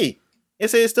 that's me. And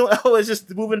so it's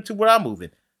just moving to where I'm moving.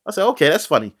 I said, okay, that's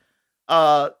funny.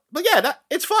 But yeah,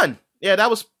 it's fun. Yeah, that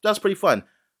was pretty fun.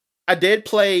 I did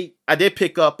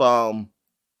pick up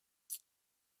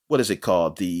what is it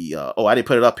called? I didn't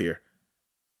put it up here.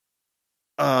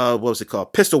 What was it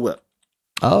called? Pistol Whip.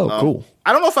 Oh, cool.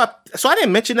 I don't know if I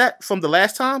didn't mention that from the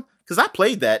last time because I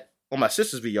played that on my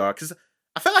sister's VR because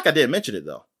I felt like I didn't mention it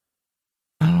though.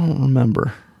 I don't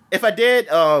remember. If I did,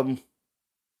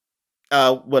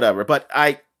 whatever. But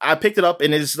I picked it up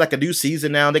and it's like a new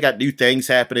season now. They got new things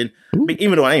happening. I mean,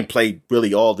 even though I ain't played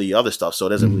really all the other stuff, so it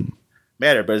doesn't really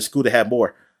matter. But it's cool to have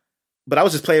more. But I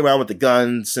was just playing around with the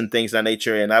guns and things of that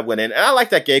nature, and I went in and I like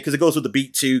that game because it goes with the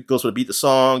beat too. Goes with the beat, the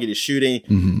song, and you're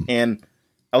shooting, and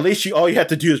at least all you have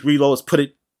to do is reload, is put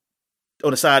it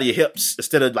on the side of your hips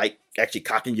instead of like actually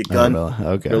cocking your gun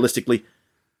realistically.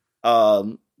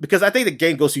 Because I think the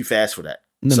game goes too fast for that.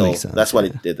 So makes sense, that's why they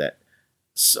did that.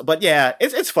 So, but yeah,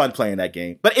 it's fun playing that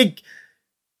game. But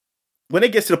when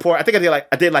it gets to the point, I think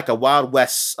I did like a Wild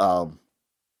West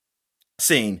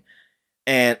scene.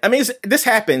 And I mean, this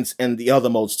happens in the other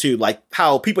modes too, like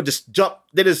how people just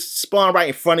they just spawn right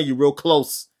in front of you real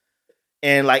close.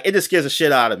 And like, it just scares the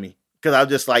shit out of me. Because I'm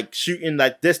just like shooting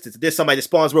like distance. There's somebody that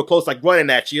spawns real close, like running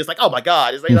at you. It's like, oh my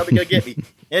God, it's like nothing gonna get me.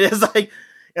 And it's like,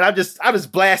 and I'm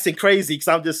just blasting crazy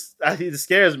because it just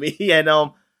scares me. And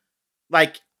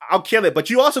like I'll kill it,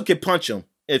 but you also can punch them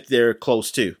if they're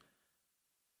close too.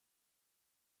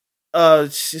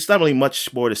 It's not really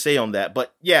much more to say on that,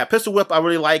 but yeah, Pistol Whip I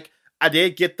really like. I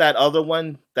did get that other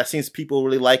one that seems people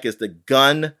really like is the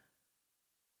gun.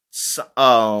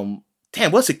 Damn,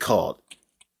 what's it called?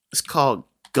 It's called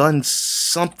Gun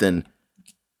something.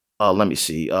 Let me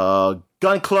see.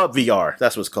 Gun Club VR.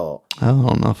 That's what it's called. I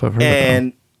don't know if I've heard of that.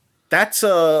 And that's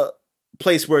a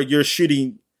place where you're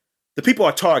shooting. The people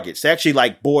are targets. They actually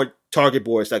like target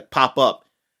boards that pop up,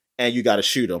 and you got to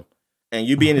shoot them. And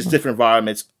you be in these different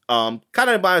environments. Kind of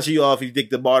reminds you of, if you think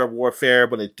the Modern Warfare,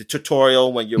 but the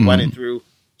tutorial when you're running through,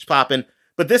 it's popping.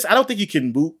 But this, I don't think you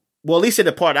can move. Well, at least in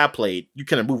the part I played, you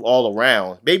can move all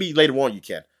around. Maybe later on you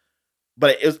can.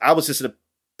 But I was just in a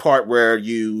part where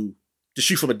you just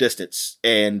shoot from a distance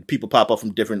and people pop up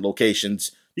from different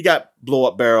locations. You got blow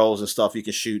up barrels and stuff you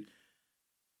can shoot.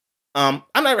 I'm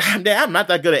not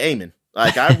that good at aiming.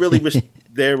 Like, I really wish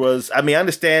there was. I mean, I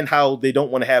understand how they don't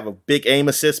want to have a big aim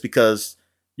assist because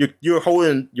you're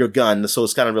holding your gun, so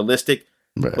it's kind of realistic.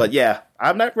 Right. But yeah,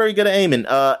 I'm not very good at aiming.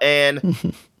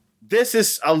 And this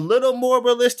is a little more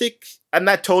realistic. I'm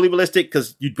not totally realistic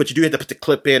but you do have to put the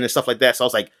clip in and stuff like that. So I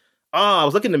was like, I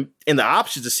was looking in the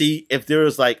options to see if there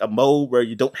was like a mode where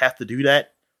you don't have to do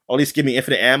that, or at least give me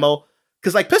infinite ammo.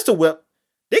 Because like Pistol Whip,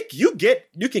 you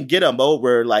can get a mode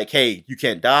where like, hey, you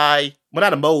can't die. Well,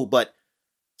 not a mode, but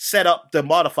set up the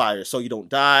modifier so you don't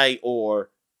die, or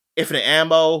infinite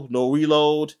ammo, no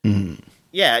reload.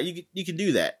 Yeah, you can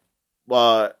do that.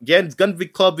 Again, Gun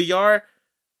Club VR,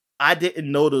 I didn't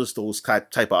notice those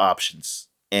type of options,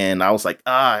 and I was like,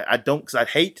 I don't, because I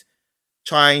hate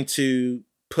trying to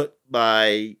put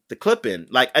the clip in.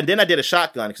 Like, and then I did a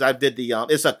shotgun because I did the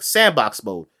it's a sandbox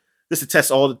mode. This to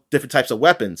test all the different types of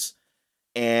weapons,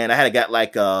 and I had got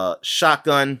like a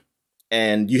shotgun,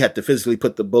 and you had to physically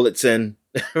put the bullets in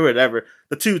or whatever.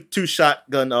 The two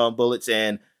shotgun bullets,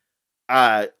 and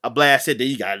I blasted. Then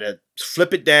you gotta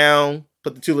flip it down,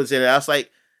 put the two bullets in. And I was like,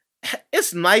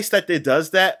 it's nice that it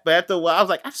does that, but after a while, I was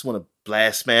like, I just want to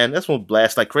blast, man. I just want to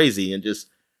blast like crazy and just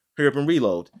hurry up and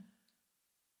reload.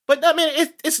 But I mean,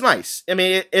 it's nice. I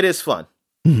mean, it is fun.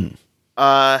 Mm-hmm.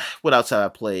 What else have I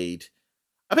played?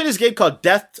 I played this game called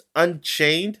Death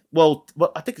Unchained. Well,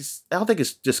 I don't think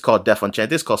it's just called Death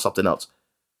Unchained. It's called something else.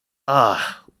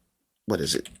 What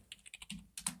is it?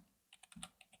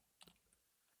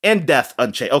 End Death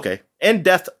Unchained. Okay, End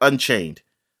Death Unchained.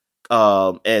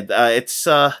 It's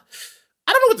I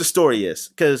don't know what the story is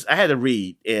because I had to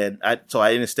read so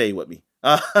I didn't stay with me.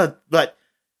 But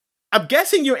I'm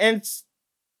guessing you're in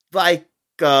like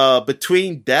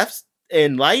between deaths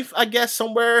in life, I guess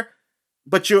somewhere.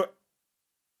 But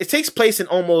it takes place in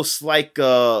almost like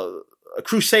a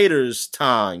Crusaders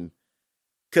time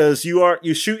because you're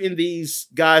shooting these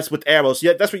guys with arrows.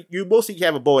 Yeah, that's what you mostly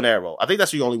have a bow and arrow. I think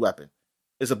that's your only weapon.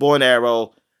 It's a bow and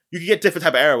arrow. You can get different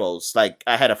type of arrows. Like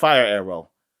I had a fire arrow.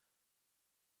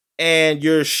 And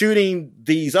you're shooting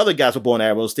these other guys with bow and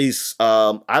arrows. These,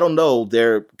 I don't know,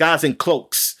 they're guys in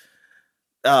cloaks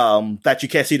that you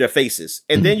can't see their faces.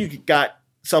 And then you got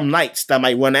some knights that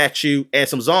might run at you and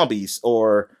some zombies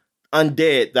or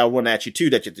undead that run at you too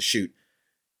that you have to shoot.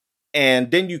 And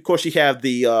then of course, you have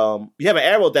you have an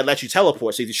arrow that lets you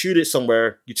teleport. So if you shoot it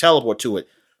somewhere, you teleport to it.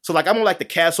 So like I'm on like the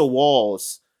castle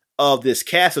walls of this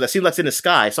castle that seems like it's in the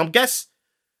sky. So I'm guess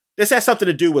this has something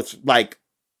to do with like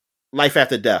life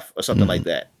after death or something like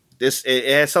that. It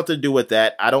has something to do with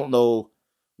that. I don't know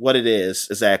what it is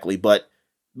exactly, but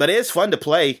it's fun to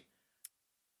play.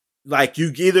 Like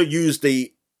you either you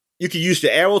can use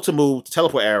the arrow to move, the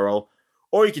teleport arrow,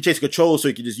 or you can change the control so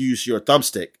you can just use your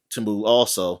thumbstick to move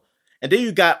also. And then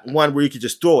you got one where you can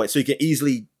just throw it so you can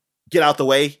easily get out the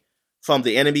way from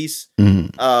the enemies.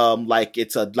 Like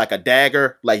it's like a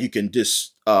dagger. Like you can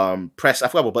just press. I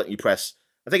forgot what button you press.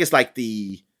 I think it's like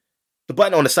the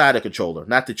button on the side of the controller,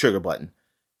 not the trigger button.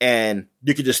 And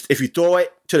you can just, if you throw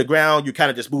it to the ground, you kind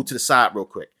of just move to the side real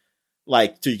quick,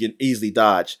 like so you can easily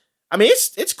dodge. I mean,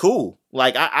 it's cool.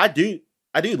 Like I do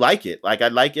like it. Like I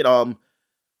like it.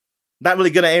 Not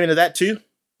really good at aiming at that too.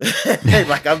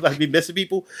 Like I'm be missing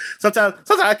people. Sometimes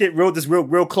I get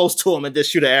real close to them and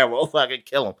just shoot an arrow if I can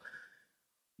kill them.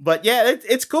 But yeah,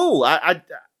 it's cool. I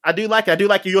do like it. I do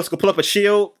like you also can pull up a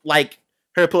shield, like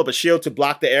her pull up a shield to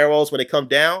block the arrows when they come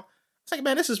down. It's like,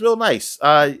 man, this is real nice.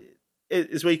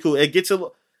 It's really cool. It gets one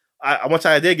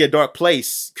time I did get a dark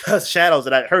place because shadows,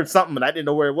 and I heard something and I didn't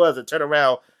know where it was. And turned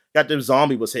around, got them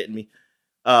zombie was hitting me.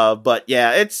 But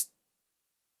yeah,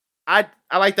 I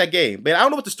like that game, man. I don't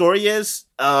know what the story is,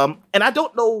 and I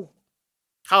don't know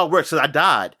how it works because I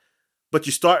died. But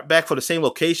you start back for the same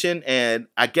location, and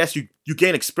I guess you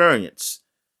gain experience.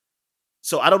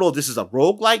 So I don't know if this is a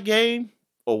roguelike game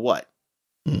or what,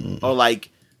 or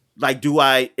like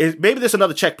maybe there's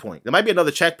another checkpoint. There might be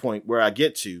another checkpoint where I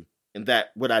get to, and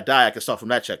that when I die, I can start from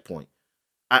that checkpoint.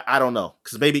 I don't know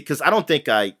because I don't think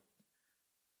I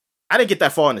didn't get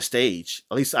that far on the stage.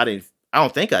 At least I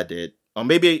don't think I did. Or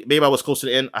maybe I was close to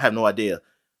the end. I have no idea,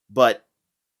 but.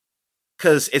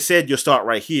 Because it said you'll start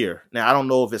right here. Now, I don't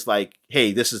know if it's like,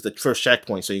 hey, this is the first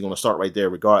checkpoint, so you're going to start right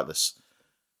there regardless.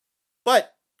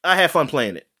 But I had fun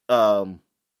playing it. Tried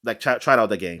out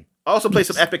the game. I also played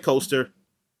some Epic Coaster.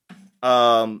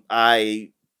 I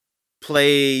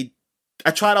tried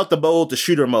out the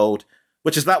shooter mode,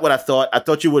 which is not what I thought. I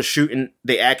thought you were shooting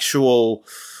the actual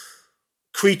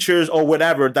creatures or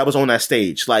whatever that was on that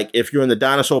stage. Like, if you're in the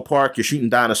dinosaur park, you're shooting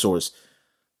dinosaurs.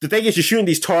 The thing is, you're shooting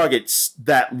these targets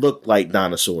that look like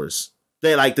dinosaurs.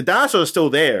 They like the dinosaurs are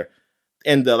still there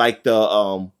in the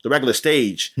regular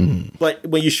stage, but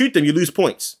when you shoot them, you lose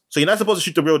points. So you're not supposed to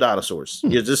shoot the real dinosaurs.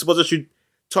 You're just supposed to shoot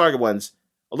target ones.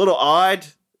 A little odd,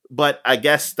 but I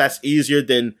guess that's easier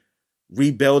than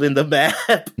rebuilding the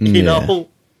map. You know,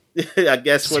 I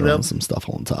guess for them some stuff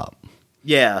on top.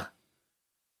 Yeah.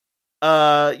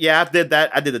 I did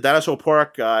that. I did the dinosaur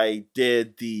park. I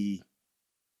did the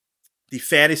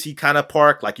fantasy kind of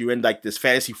park, like you're in like this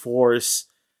fantasy forest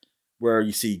where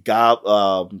you see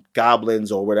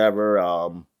goblins or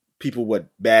whatever, people with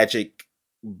magic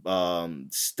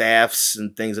staffs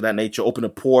and things of that nature, open the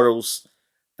portals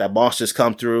that monsters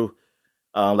come through.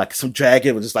 Like some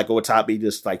dragon was just like over top me,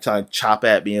 just like trying to chop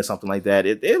at me or something like that.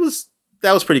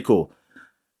 That was pretty cool.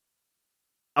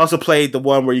 I also played the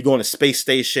one where you go on a space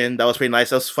station. That was pretty nice.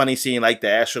 That was funny seeing like the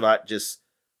astronaut just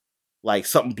like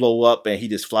something blow up and he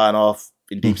just flying off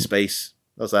in deep space.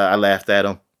 I laughed at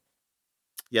him.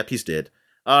 Yep, he's dead.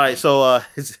 All right, so I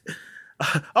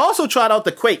also tried out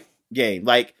the Quake game.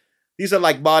 Like, these are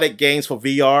like modded games for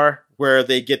VR where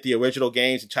they get the original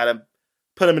games and try to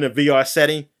put them in a VR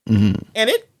setting. Mm-hmm. And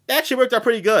it actually worked out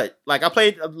pretty good. Like, I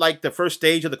played like the first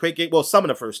stage of the Quake game. Well, some of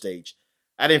the first stage.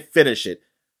 I didn't finish it.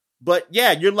 But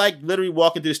yeah, you're like literally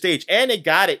walking through the stage. And they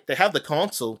got it. They have the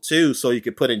console too, so you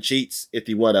can put in cheats if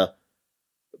you want to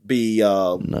be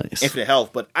nice. infinite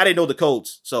health. But I didn't know the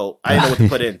codes, so I didn't know what to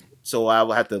put in. So I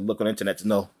will have to look on the internet to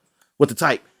know what to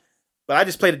type. But I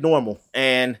just played it normal.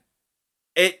 And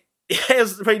it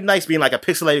was pretty nice being like a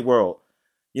pixelated world,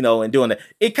 you know, and doing that.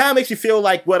 It kind of makes you feel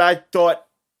like what I thought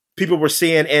people were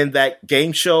seeing in that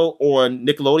game show on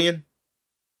Nickelodeon.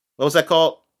 What was that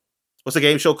called? What's the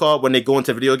game show called when they go into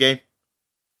a video game?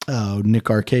 Oh, Nick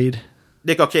Arcade.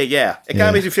 Nick Arcade, yeah. It kind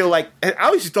of makes you feel like, I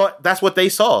always thought that's what they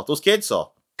saw. Those kids saw.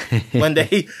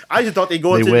 I just thought they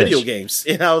go into video games.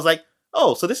 And I was like,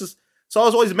 oh, so this is, so I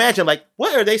was always imagining like,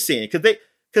 what are they seeing?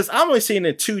 Because I'm only seeing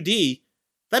it in 2D.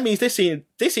 That means they're seeing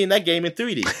that game in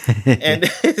 3D. And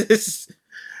it's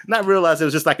not realize it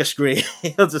was just like a screen.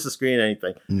 It was just a screen or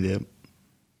anything. Yep.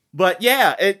 But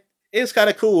yeah, it's kind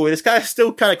of cool. It's kind of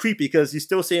still kind of creepy because you're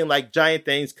still seeing like giant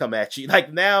things come at you.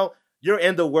 Like now you're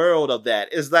in the world of that.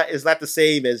 It's not the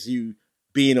same as you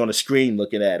being on a screen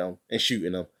looking at them and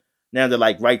shooting them. Now they're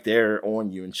like right there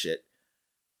on you and shit.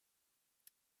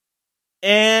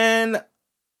 And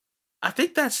I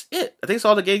think that's it. I think it's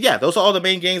all the games. Yeah, those are all the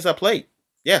main games I played.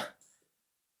 Yeah.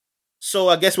 So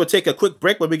I guess we'll take a quick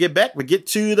break. When we get back, we get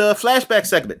to the flashback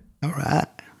segment. All right.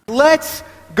 Let's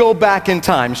go back in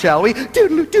time, shall we?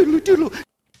 Doodle, doodle, doodle.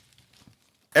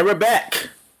 And we're back.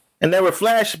 And then we're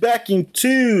flashbacking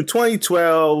to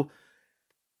 2012.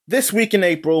 This week in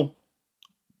April,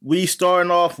 we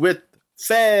starting off with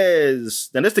Fez.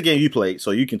 Now, this is the game you played,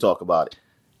 so you can talk about it.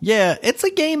 Yeah, it's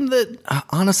a game that,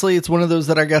 honestly, it's one of those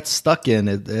that I got stuck in.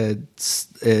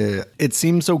 It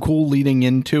seems so cool leading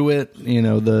into it, you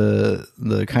know,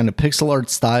 the kind of pixel art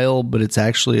style, but it's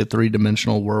actually a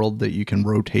three-dimensional world that you can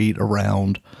rotate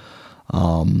around.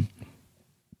 And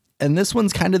this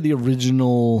one's kind of the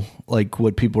original, like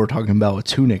what people are talking about with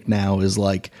Tunic now, is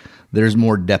like there's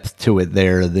more depth to it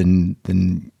there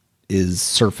than is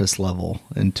surface level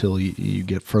until you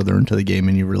get further into the game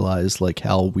and you realize like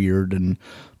how weird and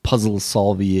puzzle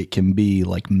solvy it can be,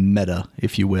 like meta,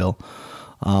 if you will.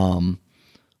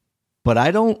 But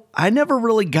I never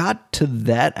really got to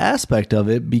that aspect of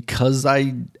it because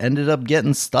I ended up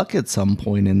getting stuck at some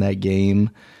point in that game.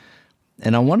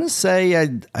 And I want to say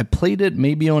I played it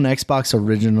maybe on Xbox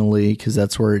originally because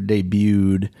that's where it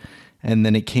debuted. And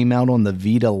then it came out on the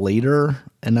Vita later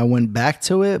and I went back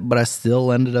to it, but I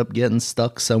still ended up getting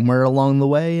stuck somewhere along the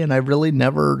way. And I really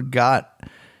never got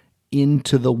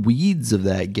into the weeds of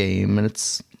that game.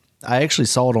 And I actually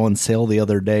saw it on sale the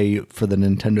other day for the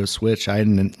Nintendo Switch. I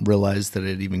didn't realize that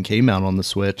it even came out on the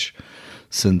Switch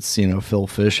since, you know, Phil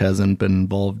Fish hasn't been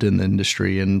involved in the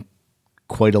industry in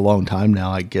quite a long time now.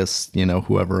 I guess, you know,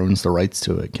 whoever owns the rights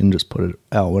to it can just put it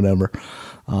out whenever.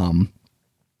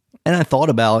 And I thought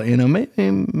about, you know,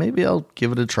 maybe I'll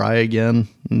give it a try again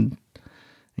and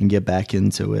get back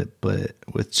into it. But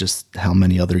with just how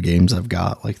many other games I've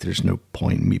got, like there's no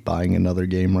point in me buying another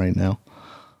game right now.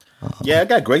 Yeah, I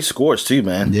got great scores too,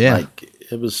 man. Yeah. Like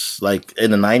it was like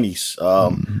in the 90s.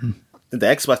 The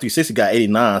Xbox 360 got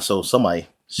 89, so somebody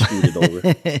screwed it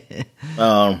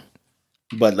over.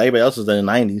 But everybody else is in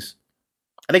the 90s.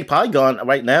 I think Polygon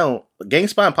right now,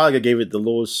 GameSpot and Polygon gave it the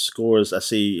lowest scores I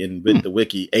see in the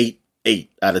wiki,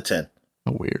 8 out of 10.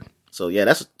 Oh, weird. So yeah,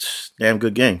 that's a damn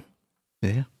good game.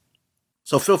 Yeah.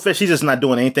 So Phil Fish, he's just not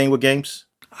doing anything with games?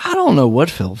 I don't know what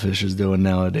Phil Fish is doing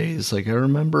nowadays. Like I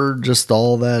remember just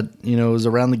all that, you know, it was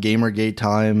around the Gamergate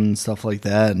time and stuff like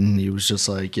that. And he was just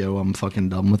like, yo, I'm fucking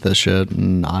done with this shit.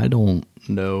 And I don't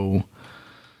know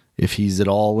if he's at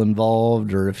all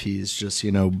involved or if he's just,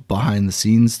 you know, behind the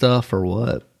scenes stuff or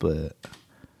what, but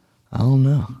I don't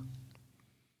know.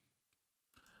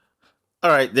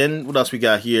 All right, then what else we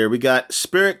got here? We got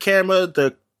Spirit Camera,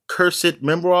 the Cursed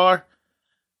Memoir.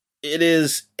 It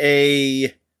is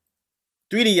a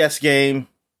 3DS game.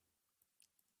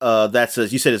 That's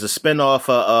you said it's a spinoff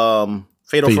of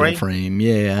Fatal Frame.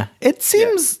 Yeah. It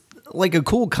seems like a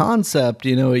cool concept.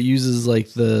 You know, it uses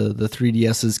like the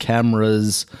 3DS's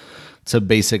cameras to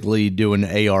basically do an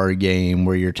AR game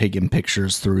where you're taking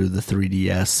pictures through the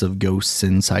 3DS of ghosts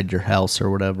inside your house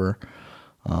or whatever.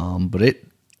 But it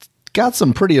got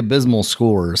some pretty abysmal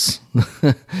scores.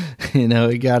 You know,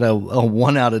 it got a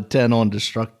 1 out of 10 on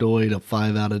Destructoid, a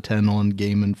 5 out of 10 on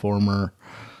Game Informer.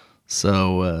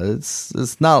 So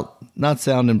it's not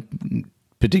sounding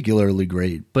particularly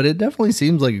great, but it definitely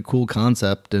seems like a cool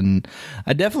concept, and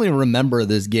I definitely remember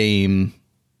this game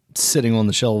sitting on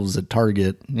the shelves at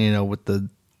Target, with the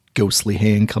ghostly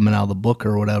hand coming out of the book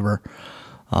or whatever.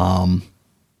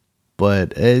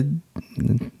 But it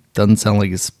doesn't sound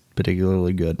like it's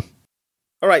particularly good.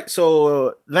 All right,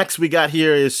 so next we got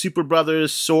here is Super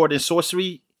Brothers Sword and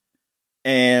Sorcery.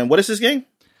 And what is this game?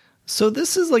 So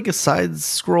this is like a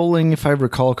side-scrolling, if I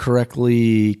recall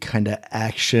correctly, kind of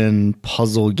action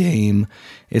puzzle game.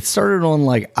 It started on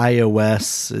like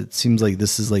iOS. It seems like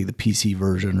this is like the PC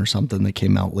version or something that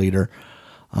came out later.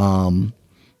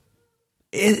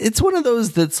 It's one of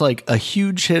those that's like a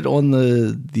huge hit on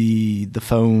the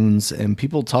phones, and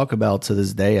people talk about to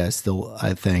this day. I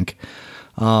think,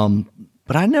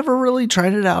 but I never really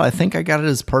tried it out. I think I got it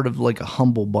as part of like a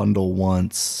Humble Bundle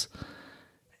once,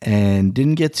 and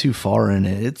didn't get too far in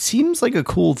it. It seems like a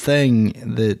cool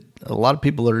thing that a lot of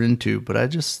people are into, but I'm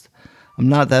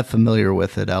not that familiar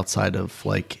with it outside of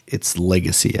like its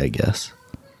legacy, I guess.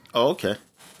 Oh, okay.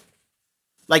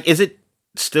 Like, is it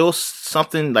still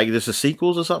something like there's a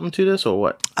sequels or something to this, or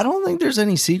what? I don't think there's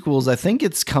any sequels. I think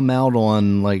it's came out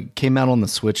on the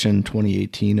Switch in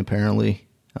 2018 apparently.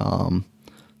 So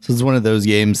it's one of those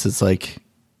games that's like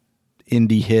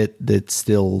indie hit that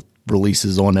still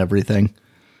releases on everything.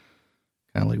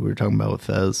 Kind of like we were talking about with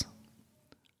Fez.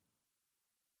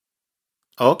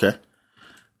 Oh, okay.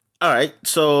 All right.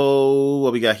 So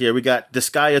what we got here? We got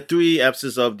Disgaea 3,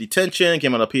 Absence of Detention,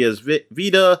 came on a PS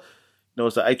Vita.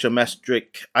 It's the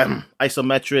isometric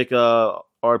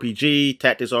RPG,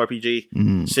 tactics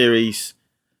RPG series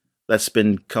that's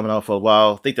been coming out for a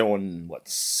while. I think they're on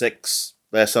 6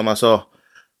 last time I saw.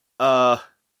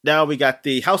 Now we got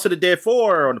the House of the Dead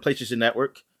 4 on the PlayStation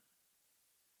Network.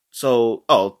 So,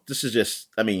 this is just,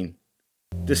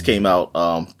 this came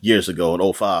out years ago in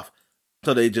 2005.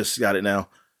 So they just got it now.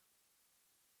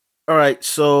 All right,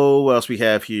 so what else we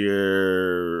have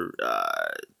here?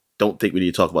 Don't think we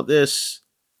need to talk about this.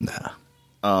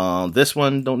 Nah. This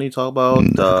one don't need to talk about.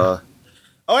 Nah.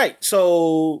 All right,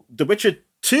 so The Witcher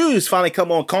 2 has finally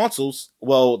come on consoles.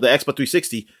 Well, the Xbox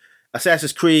 360,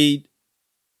 Assassin's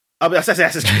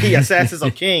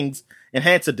of Kings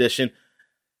Enhanced Edition.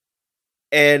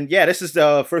 And yeah, this is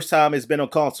the first time it's been on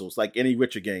consoles, like any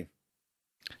Witcher game.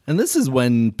 And this is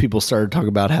when people started talking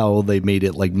about how they made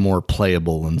it like more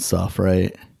playable and stuff,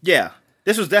 right? Yeah,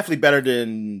 this was definitely better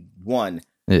than 1.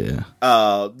 Yeah.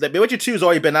 The Witcher 2 has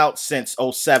already been out since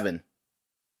 2007.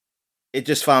 It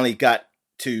just finally got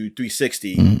to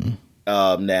 360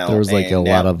 now. There was like a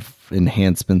lot of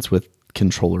enhancements with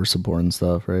controller support and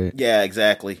stuff, right? Yeah,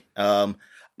 exactly.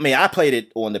 I played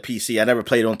it on the PC. I never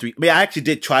played it on 3. I actually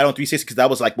did try it on 360 because that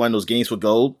was like one of those games for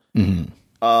gold.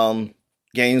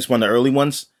 Games, one of the early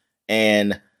ones.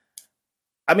 And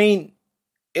it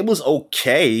was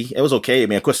okay. It was okay.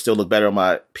 Of course, it still looked better on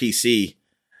my PC.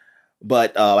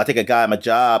 But I think a guy at my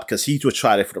job, because he just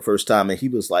tried it for the first time, and he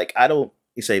was like,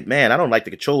 he said, man, I don't like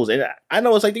the controls. And I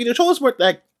know it's like the controls weren't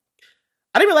that,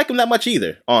 I didn't really like them that much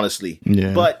either, honestly.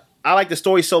 Yeah. But I like the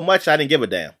story so much, I didn't give a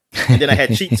damn. And then I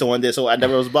had cheats on this, so I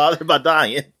never was bothered about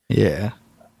dying. Yeah.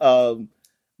 But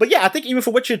yeah, I think even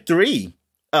for Witcher 3,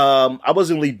 I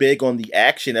wasn't really big on the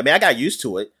action. I got used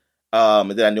to it,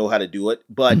 and then I know how to do it.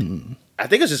 But I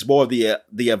think it's just more of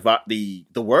the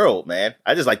world, man.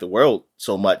 I just like the world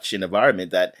so much in the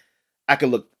environment that I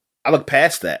look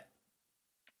past that.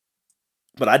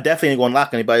 But I definitely ain't gonna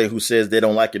knock anybody who says they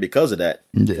don't like it because of that.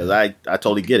 Because I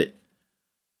totally get it.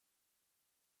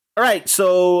 All right,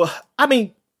 so I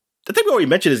think we already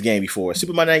mentioned this game before.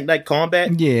 Super Mario Night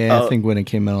Combat. Yeah, I think when it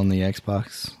came out on the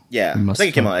Xbox. Yeah, I think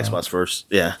it came out on Xbox first.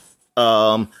 Yeah.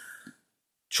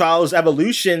 Trials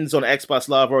Evolutions on Xbox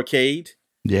Live Arcade.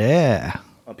 Yeah.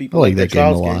 People I like that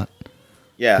game a lot.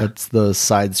 Yeah. That's the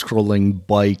side-scrolling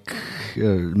bike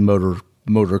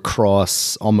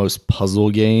motocross almost puzzle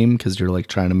game because you're like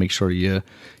trying to make sure you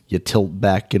tilt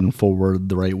back and forward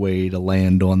the right way to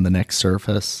land on the next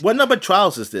surface. What number of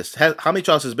Trials is this? How many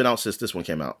Trials has been out since this one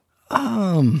came out?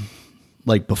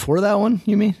 Like before that one,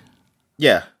 you mean?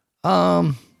 Yeah.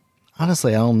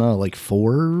 Honestly, I don't know, like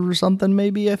 4 or something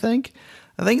maybe, I think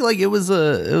like it was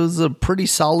a pretty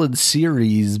solid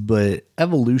series, but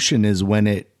Evolution is when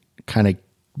it kind of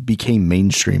became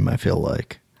mainstream, I feel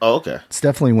like. Oh, okay. It's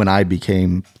definitely when I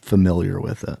became familiar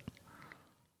with it.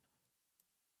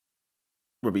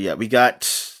 Where we at? We got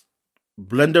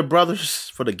Blender Brothers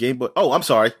for the Game Boy. Oh, I'm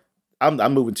sorry.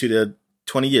 I'm moving to the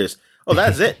 20 years. Oh,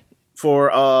 that's it for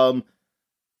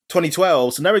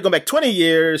 2012. So now we're going back 20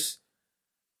 years.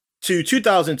 to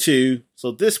 2002.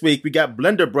 So this week we got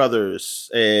Blender Brothers,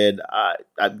 and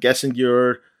I'm guessing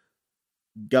you're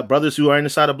got brothers who are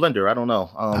inside of Blender. I don't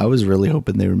know. I was really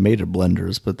hoping they were made of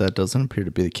blenders, but that doesn't appear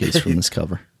to be the case from this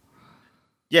cover.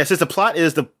 Yeah, since the plot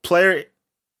is the player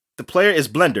is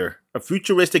Blender, a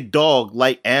futuristic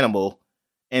dog-like animal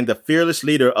and the fearless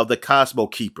leader of the Cosmo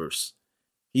Keepers.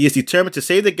 He is determined to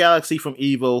save the galaxy from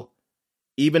evil,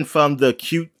 even from the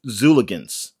cute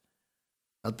Zooligans.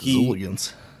 Not the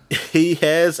Zooligans. He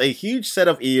has a huge set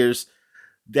of ears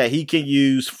that he can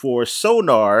use for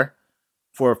sonar,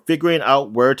 for figuring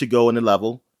out where to go in the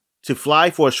level, to fly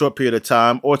for a short period of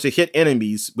time, or to hit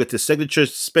enemies with his signature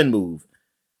spin move.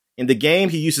 In the game,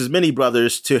 he uses mini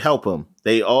brothers to help him.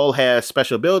 They all have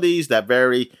special abilities that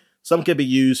vary. Some can be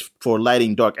used for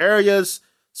lighting dark areas.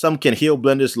 Some can heal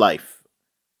Blender's life.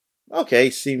 Okay,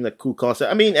 seemed like a cool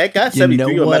concept. I mean, it got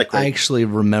 73 on Metacritic. I actually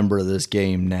remember this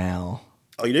game now.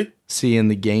 Oh, you do? Seeing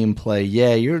the gameplay.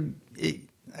 Yeah,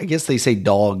 I guess they say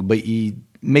dog, but he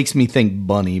makes me think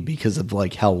bunny because of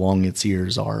like how long its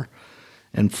ears are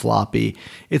and floppy.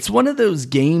 It's one of those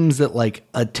games that like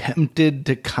attempted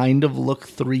to kind of look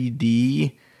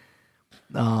 3D.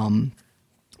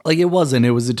 Like it wasn't.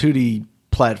 It was a 2D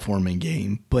platforming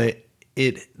game, but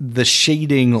the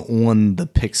shading on the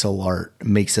pixel art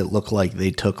makes it look like they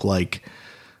took like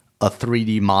a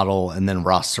 3D model and then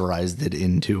rasterized it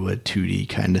into a 2D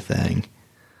kind of thing.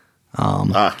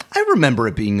 I remember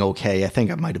it being okay. I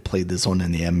think I might have played this one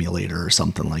in the emulator or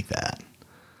something like that.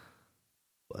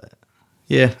 But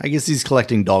yeah, I guess he's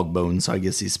collecting dog bones, so I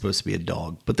guess he's supposed to be a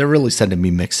dog. But they're really sending me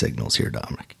mixed signals here,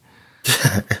 Dominic.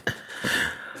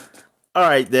 All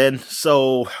right, then.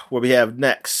 So what we have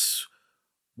next?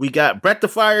 We got Breath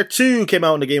of Fire 2 came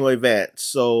out in the Game Boy Advance.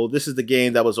 So this is the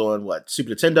game that was on,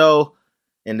 Super Nintendo,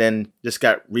 and then just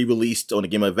got re-released on the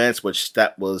Game Boy Advance, which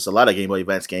that was a lot of Game Boy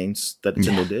Advance games that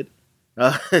Nintendo did.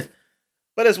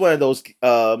 But it's one of those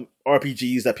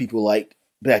RPGs that people liked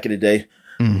back in the day,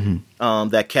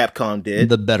 that Capcom did.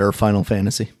 The better Final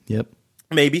Fantasy. Yep.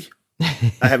 Maybe.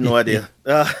 I have no idea.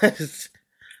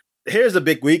 Here's a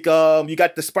big week. You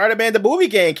got the Spider-Man, the movie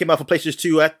game came out for PlayStation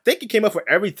 2. I think it came out for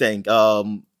everything.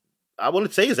 I want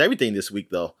to say it's everything this week,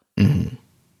 though. Mm-hmm.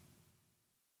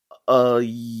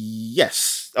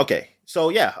 Yes. Okay. So,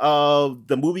 yeah,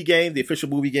 the movie game, the official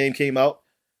movie game came out.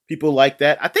 People like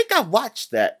that. I think I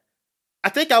watched that. I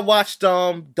think I watched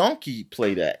Donkey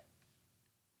play that.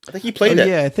 I think he played that.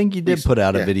 Yeah, I think you did put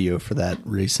out a video for that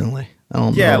recently. I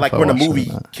don't know. Yeah, like when the movie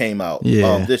came out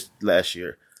this last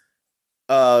year.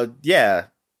 Yeah,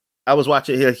 I was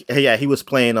watching here. Yeah, he was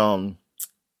playing.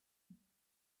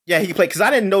 Yeah, he played because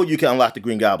I didn't know you can unlock the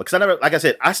Green Goblin because I never, like I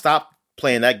said, I stopped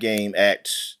playing that game at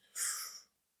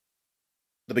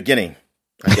the beginning.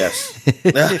 I guess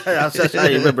I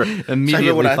remember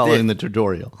immediately following the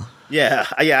tutorial. Yeah,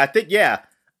 I think I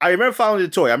remember following the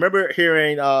tutorial. I remember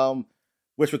hearing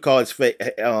which we call his fake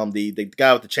the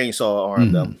guy with the chainsaw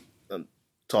arm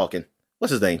talking.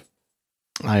 What's his name?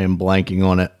 I am blanking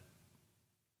on it.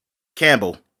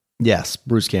 Campbell. Yes,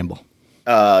 Bruce Campbell.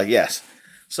 Yes.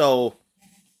 So,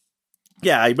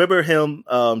 yeah, I remember him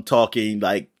talking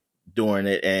like during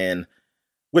it, and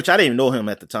which I didn't even know him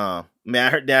at the time. I mean, I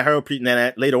heard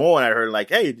that later on. I heard like,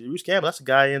 "Hey, Bruce Campbell, that's the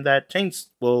guy in that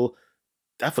chains." Well,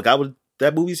 I forgot what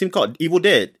that movie seemed called, Evil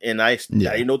Dead, and I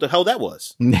didn't know what the hell that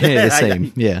was. Yeah,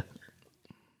 same. Yeah.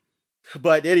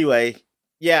 But anyway,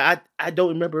 yeah, I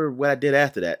don't remember what I did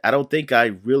after that. I don't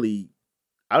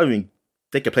even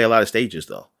think I play a lot of stages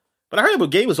though. But I heard the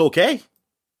game was okay,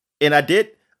 and I did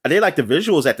like the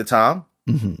visuals at the time.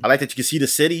 Mm-hmm. I like that you can see the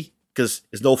city because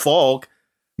there's no fog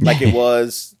like it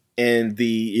was in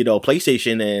the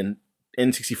PlayStation and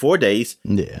N64 days.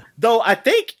 Yeah. Though I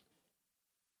think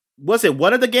was it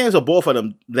one of the games or both of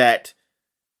them that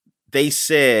they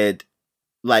said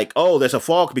like, oh, there's a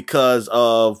fog because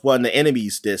of one of the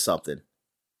enemies did something.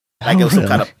 Like it was some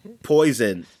kind of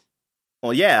poison.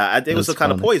 Oh yeah, I think it was some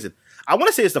kind of poison. I want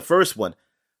to say it's the first one.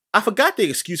 I forgot the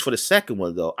excuse for the second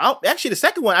one though. Actually, the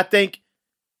second one I think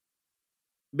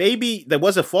maybe there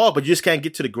was a fog, but you just can't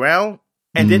get to the ground,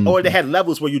 and then or they had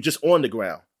levels where you're just on the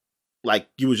ground, like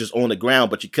you were just on the ground,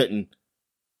 but you couldn't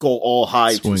go all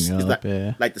high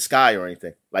like the sky or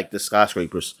anything, like the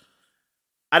skyscrapers.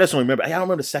 I just don't remember. I don't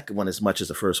remember the second one as much as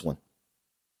the first one.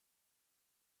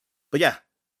 But yeah,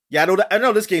 I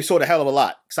know this game showed a hell of a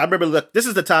lot because I remember this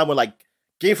is the time when like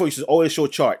Game Informer used to always show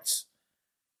charts.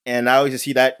 And I always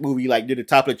see that movie like near the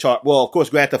top of the chart. Well, of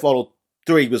course, Grand Theft Auto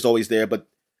 3 was always there, but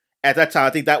at that time, I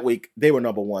think that week they were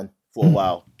number one for a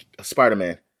while.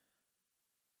 Spider-Man.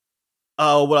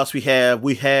 What else we have?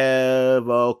 We have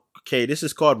Okay, this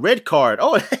is called Red Card.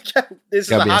 Oh, this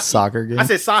Gotta is be a a soccer game. I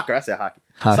said soccer. I said hockey.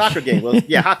 Hockey. Soccer game. Well,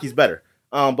 yeah, hockey's better.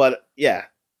 But yeah,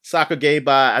 soccer game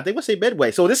by I think we'll say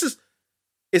Midway. So is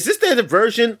this the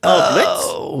version of Blitz?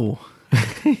 Oh,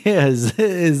 yeah.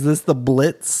 Is this the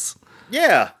Blitz?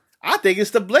 Yeah, I think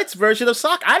it's the Blitz version of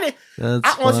soccer. I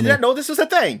honestly didn't know this was a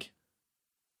thing.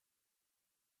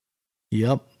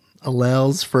 Yep.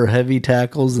 Allows for heavy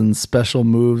tackles and special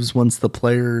moves once the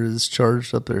player is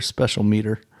charged up their special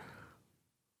meter.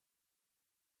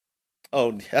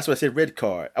 Oh, that's what I said. Red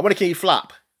card. I want to kill you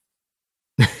flop.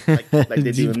 Like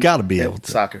they do You've got to be able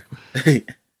to. Soccer.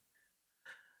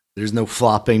 There's no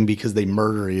flopping because they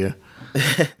murder you.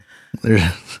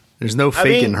 There's no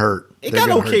faking hurt. It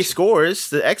got okay scores.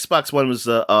 The Xbox one was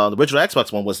the original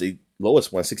Xbox one was the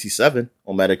lowest one, 67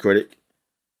 on Metacritic.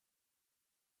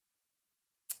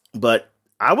 But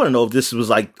I want to know if this was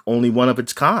like only one of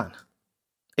its kind.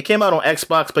 It came out on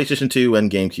Xbox, PlayStation 2,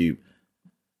 and GameCube.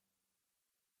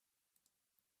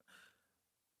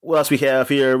 What else we have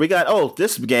here? We got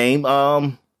this game.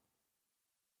 The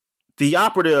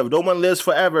Operative, No One Lives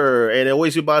Forever, and it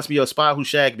always reminds me of Spy Who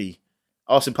Shagged Me.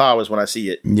 Austin Powers when I see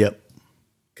it. Yep.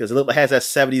 Because it has that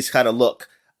 70s kind of look.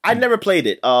 I never played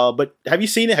it, but have you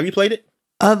seen it? Have you played it?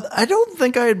 I don't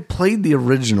think I had played the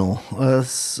original.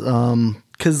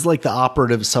 Because like the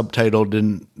Operative subtitle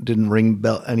didn't ring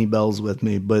any bells with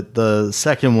me, but the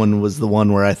second one was the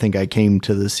one where I think I came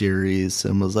to the series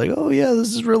and was like, oh yeah,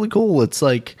 this is really cool. It's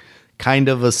like kind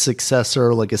of a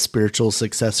successor, like a spiritual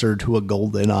successor to a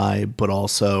GoldenEye, but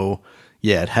also,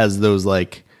 yeah, it has those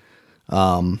like,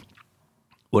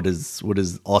 what is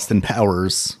Austin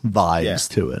Powers vibes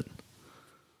to it.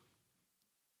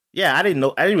 Yeah, I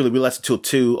didn't really realize until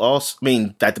 2. Also,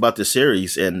 that about the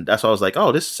series, and that's why I was like,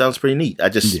 "Oh, this sounds pretty neat." I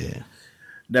just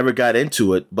never got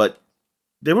into it, but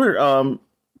there were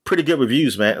pretty good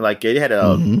reviews, man. Like it had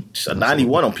a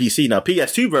 91 on PC. Now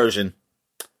PS2 version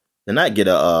did not get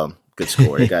a good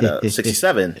score. It got a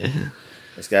 67.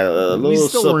 It's got a little. We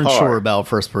still weren't subpar. sure about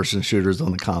first-person shooters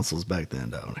on the consoles back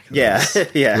then, though. Yeah,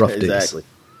 yeah, rough exactly.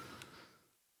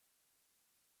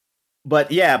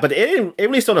 But it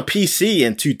released on a PC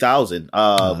in 2000.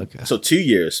 So 2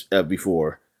 years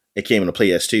before it came on a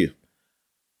PS2.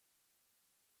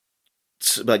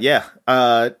 But yeah,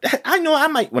 I know I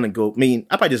might want to go. I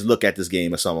probably just look at this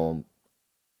game or something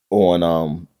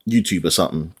on YouTube or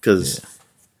something because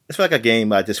it's like a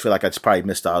game I just feel like I just probably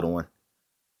missed out on.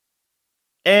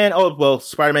 And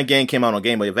Spider-Man game came out on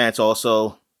Game Boy Advance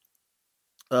also.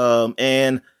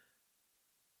 And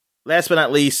last but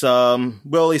not least,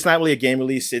 it's not really a game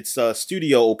release. It's a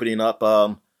studio opening up.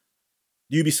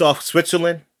 Ubisoft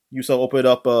Switzerland. Ubisoft opened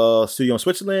up a studio in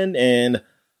Switzerland, and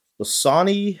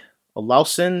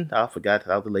Lawson. I forgot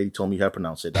how the lady told me how to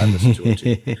pronounce it. I listened to it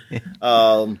too.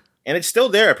 And it's still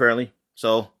there apparently.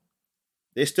 So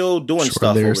they're still doing stuff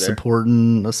over there. They're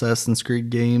supporting Assassin's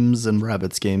Creed games and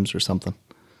Rabbids games or something.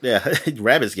 Yeah,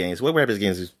 Rabbids games. What Rabbids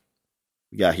games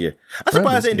we got here? I'm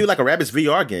surprised they didn't do like a Rabbids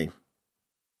VR game.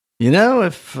 You know,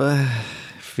 if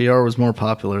VR was more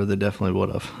popular, they definitely would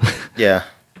have. Yeah.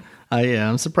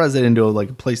 I'm surprised they didn't do like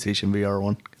a PlayStation VR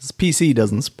one. Because PC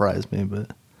doesn't surprise me,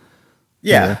 but...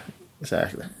 Yeah,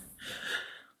 exactly.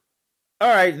 All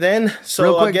right, then. So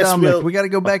real quick, I guess Dominic, we got to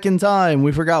go back in time.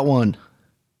 We forgot one.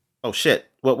 Oh, shit.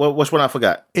 Which one I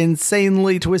forgot?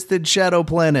 Insanely Twisted Shadow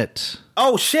Planet.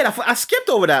 Oh, shit. I skipped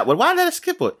over that one. Why did I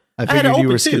skip it? I figured you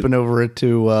were skipping over it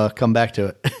to come back to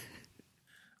it.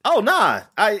 Oh, nah.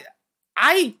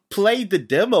 I played the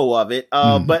demo of it,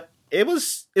 but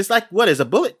it's like, what is a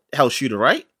bullet hell shooter,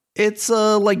 right? It's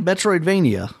like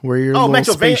Metroidvania, where you're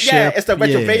Metroidvania. Yeah, it's the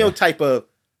Metroidvania type of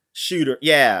shooter.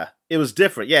 Yeah, it was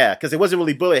different. Yeah, because it wasn't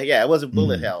really bullet. Yeah, it wasn't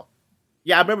bullet hell.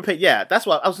 Yeah, I remember. Yeah, that's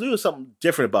why I was doing something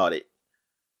different about it.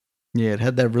 Yeah, it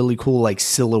had that really cool like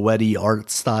silhouette-y art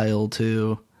style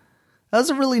too. That was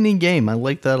a really neat game. I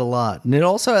liked that a lot. And it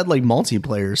also had like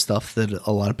multiplayer stuff that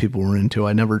a lot of people were into.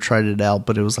 I never tried it out,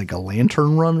 but it was like a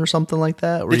lantern run or something like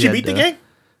that. Did you beat the game?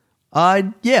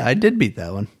 Yeah, I did beat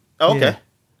that one. Oh, okay. Yeah.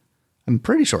 I'm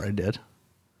pretty sure I did.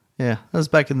 Yeah, that was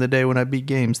back in the day when I beat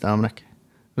games, Dominic.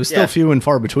 It was still few and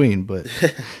far between, but...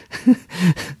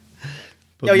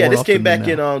 Oh, yeah, this came back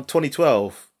in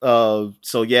 2012.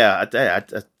 So, yeah, I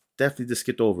definitely just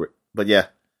skipped over it. But, yeah.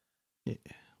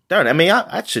 Darn,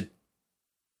 I should...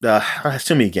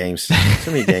 too many games.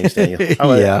 Too many games, Daniel.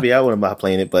 I wouldn't mind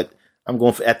playing it, but I'm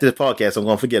going after this podcast, I'm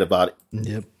going to forget about it.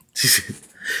 Yep.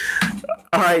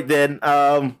 All right, then.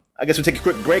 I guess we'll take a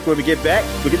quick break. When we get back,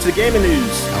 we'll get to the gaming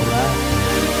news. All right.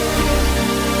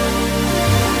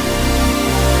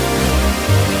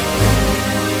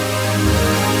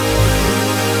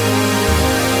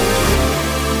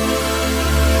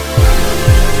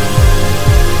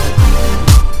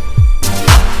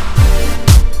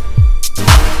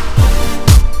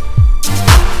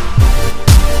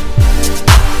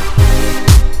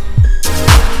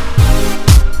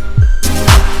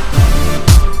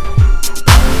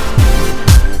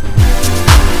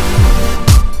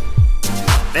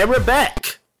 we're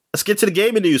back. Let's get to the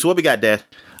gaming news. What we got, Dad?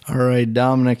 All right,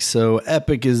 Dominic. So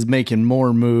Epic is making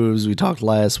more moves. We talked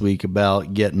last week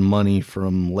about getting money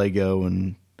from Lego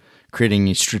and creating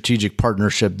a strategic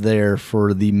partnership there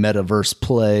for the metaverse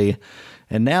play.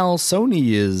 And now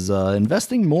Sony is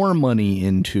investing more money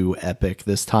into Epic,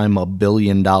 this time $1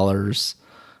 billion. I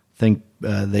think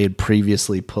they had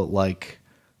previously put like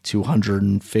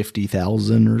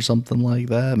 250,000 or something like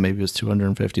that. Maybe it was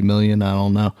 250 million. I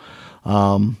don't know.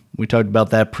 We talked about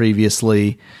that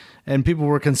previously. And people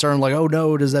were concerned like, oh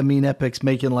no, does that mean Epic's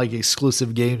making like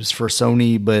exclusive games for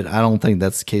Sony? But I don't think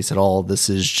that's the case at all. This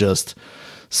is just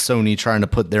Sony trying to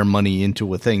put their money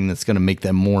into a thing that's going to make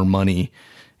them more money.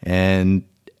 And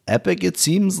Epic, it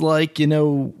seems like,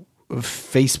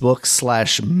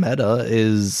 Facebook/Meta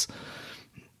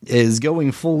is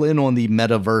going full in on the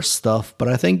metaverse stuff. But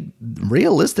I think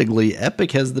realistically,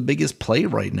 Epic has the biggest play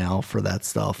right now for that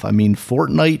stuff. I mean,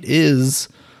 Fortnite is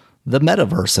the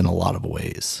metaverse in a lot of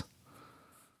ways.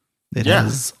 It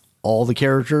has all the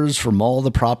characters from all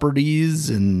the properties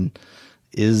and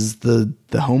is the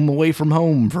home away from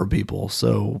home for people.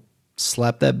 So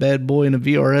slap that bad boy in a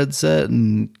VR headset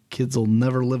and kids will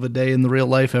never live a day in the real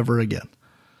life ever again.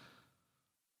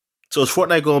 So is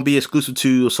Fortnite going to be exclusive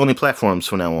to Sony platforms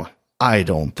from now on? I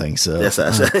don't think so. Yes, I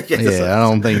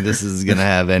don't think this is going to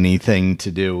have anything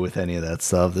to do with any of that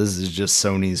stuff. This is just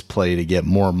Sony's play to get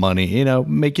more money,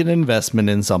 make an investment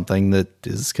in something that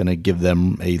is going to give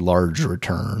them a large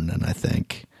return. And I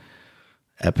think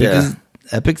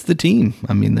Epic's the team.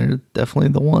 I mean, they're definitely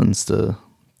the ones to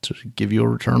give you a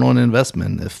return on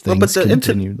investment if things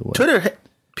continue the way. Twitter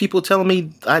people telling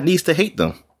me I needs to hate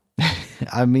them.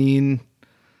 I mean,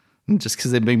 just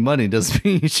because they make money doesn't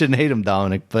mean you shouldn't hate them,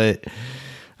 Dominic. But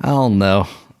I don't know.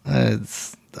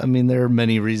 There are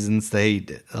many reasons to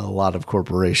hate a lot of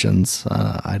corporations.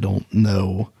 I don't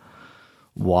know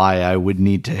why I would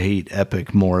need to hate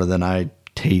Epic more than I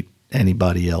hate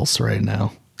anybody else right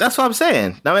now. That's what I'm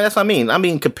saying. That's what I mean. I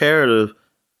mean, comparative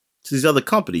to these other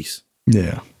companies.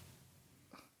 Yeah.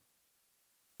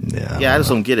 I just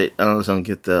don't get it. I just don't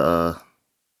get the...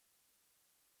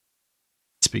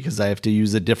 It's because I have to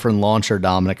use a different launcher,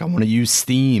 Dominic. I want to use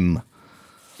Steam.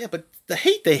 Yeah, but the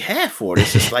hate they have for it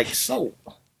is just like so...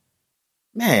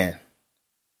 Man.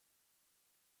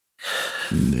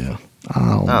 Yeah. I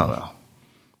don't know.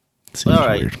 Seems all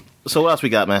right. Weird. So what else we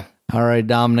got, man? All right,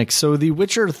 Dominic. So The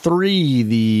Witcher 3,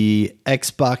 the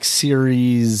Xbox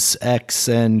Series X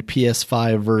and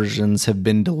PS5 versions have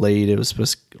been delayed. It was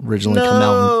supposed to originally come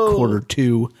out in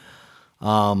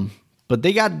Q2. But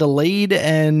they got delayed,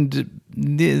 and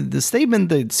the statement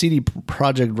that CD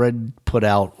Projekt Red put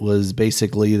out was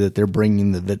basically that they're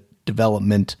bringing the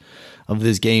development of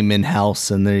this game in-house,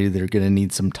 and they're going to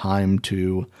need some time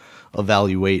to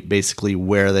evaluate basically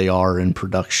where they are in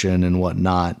production and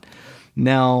whatnot.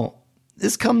 Now,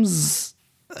 this comes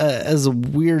as a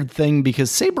weird thing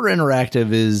because Saber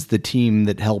Interactive is the team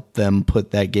that helped them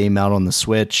put that game out on the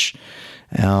Switch.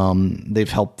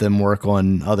 They've helped them work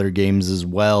on other games as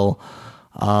well.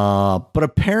 But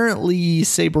apparently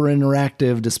Saber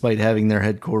Interactive, despite having their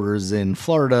headquarters in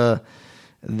Florida,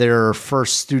 their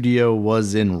first studio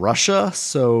was in Russia.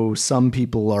 So some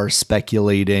people are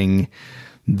speculating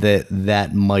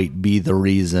that might be the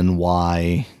reason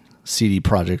why CD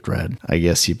Projekt Red. I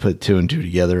guess you put two and two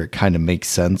together, it kind of makes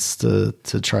sense to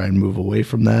try and move away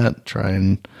from that, try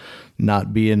and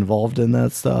not be involved in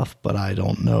that stuff, but I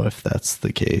don't know if that's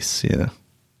the case.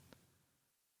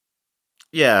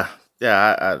 Yeah,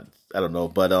 I don't know,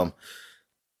 but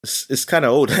it's kind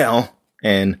of old now,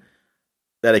 and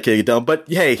that it can get done. But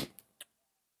hey,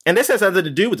 and this has nothing to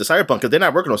do with the Cyberpunk because they're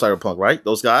not working on Cyberpunk, right?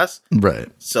 Those guys, right?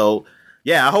 So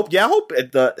I hope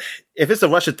if it's a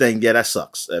Russia thing, that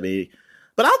sucks. I mean,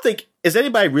 but I don't think is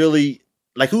anybody really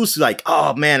like who's like,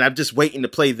 oh man, I'm just waiting to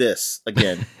play this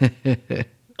again.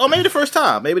 Oh, maybe the first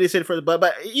time, maybe they said it first,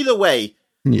 but either way,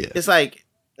 it's like,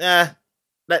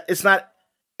 it's not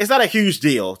a huge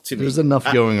deal to me. There's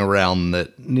enough going around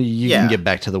that you can get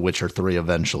back to The Witcher 3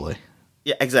 eventually.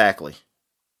 Yeah, exactly.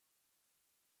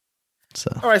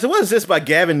 So. All right, so what is this by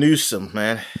Gavin Newsom,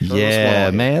 man?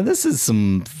 Man, this is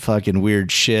some fucking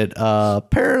weird shit.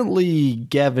 Apparently,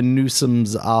 Gavin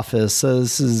Newsom's office,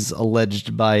 this is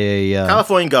alleged by a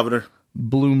California governor.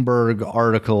 Bloomberg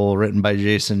article written by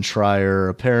Jason Schreier.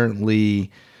 Apparently,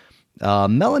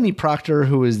 Melanie Proctor,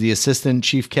 who is the assistant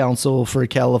chief counsel for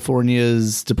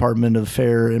California's Department of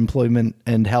Fair Employment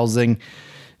and Housing,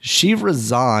 she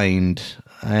resigned,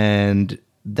 and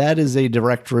that is a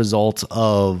direct result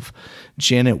of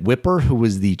Janet Whipper, who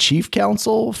was the chief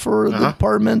counsel for the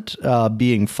department,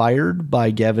 being fired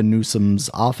by Gavin Newsom's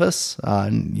office.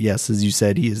 And yes, as you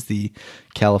said, he is the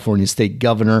California state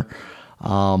governor.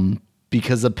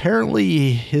 Because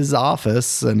apparently his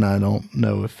office, and I don't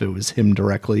know if it was him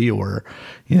directly or,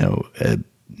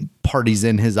 parties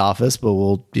in his office, but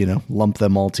we'll, lump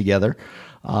them all together,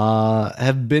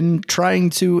 have been trying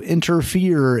to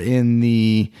interfere in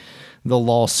the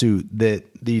lawsuit that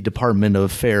the Department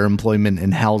of Fair Employment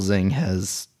and Housing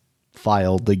has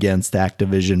filed against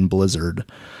Activision Blizzard.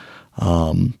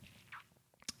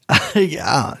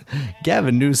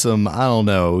 Gavin Newsom, I don't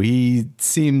know. He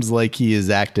seems like he is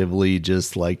actively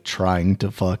just like trying to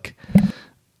fuck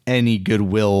any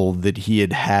goodwill that he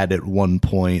had at one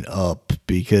point up,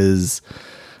 because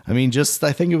I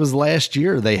think it was last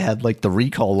year they had like the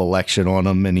recall election on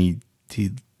him, and he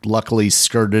luckily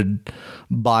skirted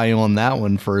by on that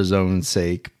one for his own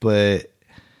sake. But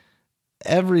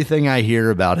everything I hear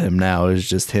about him now is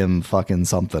just him fucking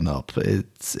something up.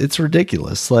 It's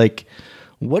ridiculous. Like,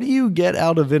 what do you get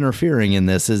out of interfering in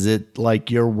this? Is it like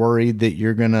you're worried that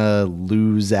you're going to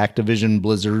lose Activision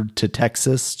Blizzard to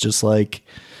Texas just like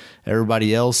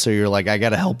everybody else? So you're like, I got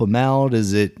to help them out.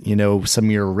 Is it, some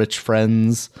of your rich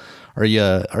friends? Are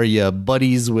you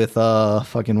buddies with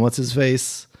fucking what's his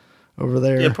face over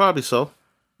there? Yeah, probably so.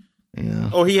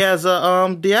 Yeah. Or he has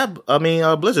a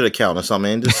Blizzard account or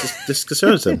something. This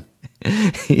concerns him.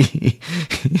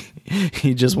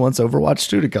 He just wants Overwatch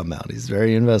 2 to come out. He's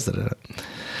very invested in it.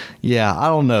 Yeah, I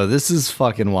don't know. This is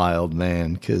fucking wild,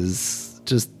 man, because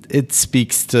just it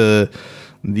speaks to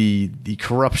the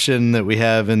corruption that we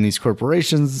have in these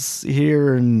corporations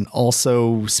here, and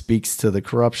also speaks to the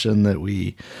corruption that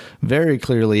we very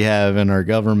clearly have in our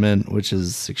government, which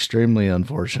is extremely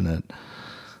unfortunate.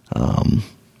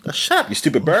 Shut up, you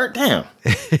stupid bird. Damn.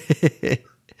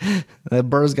 That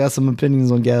bird's got some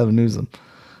opinions on Gavin Newsom.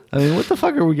 I mean, what the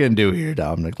fuck are we going to do here,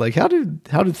 Dominic? Like, how do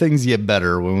things get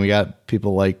better when we got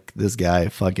people like this guy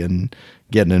fucking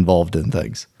getting involved in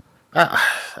things? I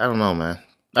don't know, man.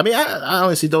 I mean, I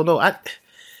honestly don't know.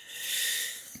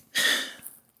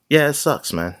 Yeah, it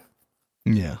sucks, man.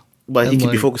 Yeah. But he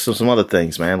could be focused on some other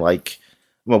things, man. Like,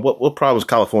 what problems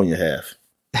California have?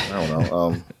 I don't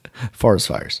know. Forest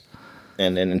fires.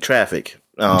 And traffic.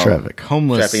 Traffic.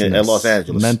 Homelessness. Traffic in Los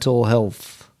Angeles. Mental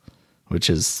health, which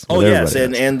is... Oh, yes,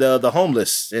 and the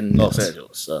homeless in Los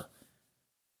Angeles.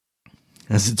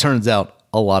 As it turns out,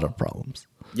 a lot of problems.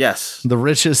 Yes. The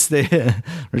richest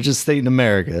state in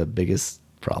America, biggest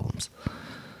problems.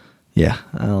 Yeah,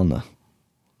 I don't know.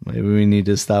 Maybe we need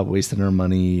to stop wasting our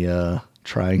money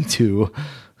trying to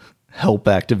help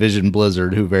Activision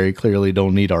Blizzard, who very clearly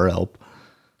don't need our help,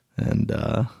 and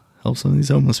help some of these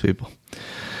homeless people.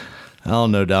 I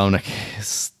don't know, Dominic.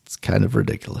 It's kind of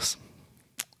ridiculous.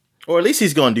 Or at least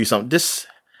he's going to do something. This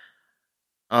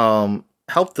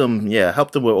help them with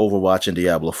Overwatch and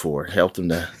Diablo 4. Help them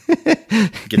to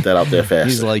get that out there faster.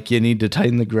 He's like, you need to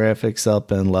tighten the graphics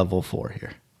up in level 4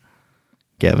 here.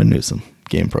 Gavin Newsom,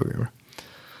 game programmer.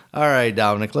 All right,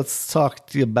 Dominic, let's talk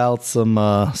to you about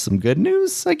some good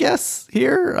news, I guess,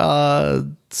 here.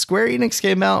 Square Enix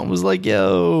came out and was like,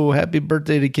 yo, happy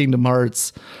birthday to Kingdom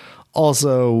Hearts.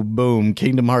 Also, boom,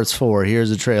 Kingdom Hearts 4,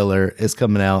 here's a trailer. It's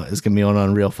coming out. It's going to be on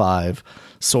Unreal 5.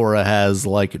 Sora has,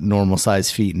 like,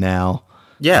 normal-sized feet now.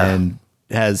 Yeah. And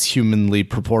has humanly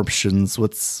proportions.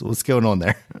 What's going on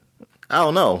there? I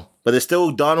don't know. But it's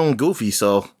still Donald and Goofy,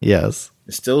 so... Yes.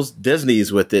 It's still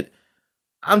Disney's with it.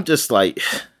 I'm just like...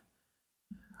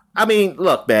 I mean,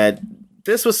 look, man.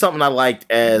 This was something I liked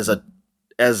as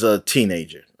a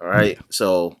teenager, all right? Yeah.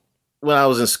 So, when I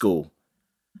was in school.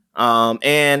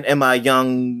 And in my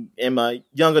young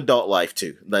adult life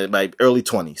too, like my early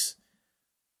 20s.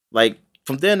 Like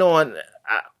from then on,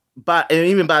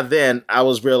 even by then, I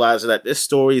was realizing that this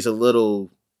story is a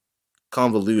little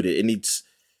convoluted. It needs,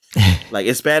 like,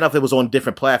 it's bad enough it was on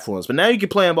different platforms, but now you can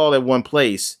play them all at one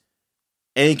place,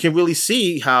 and you can really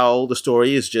see how the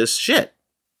story is just shit.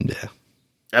 Yeah.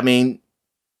 I mean,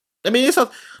 it's no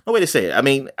way to say it. I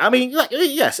mean, like,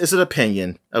 yes, it's an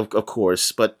opinion, of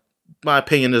course, but. My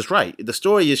opinion is right. The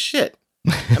story is shit.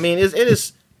 I mean, it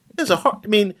just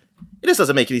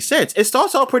doesn't make any sense. It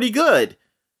starts out pretty good,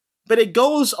 but it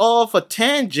goes off a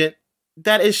tangent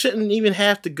that it shouldn't even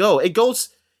have to go. It goes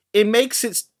on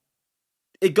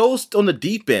the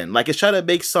deep end. Like it's trying to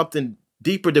make something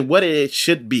deeper than what it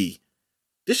should be.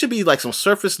 This should be like some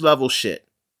surface level shit.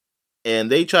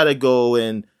 And they try to go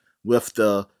in with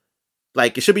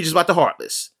it should be just about the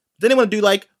Heartless. Then they want to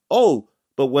do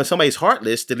but when somebody's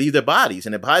heartless, they leave their bodies,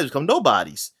 and their bodies become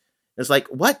nobodies. It's like,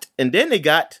 what? And then they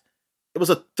got it was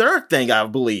a third thing, I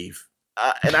believe.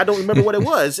 And I don't remember what it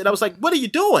was. And I was like, what are you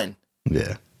doing?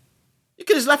 Yeah. You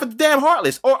could have just left it the damn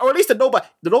Heartless. Or at least the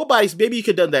Nobodies, maybe you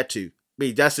could have done that too. I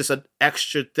mean, that's just an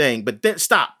extra thing. But then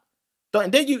stop.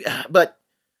 And then you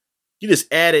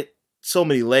just added so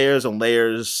many layers on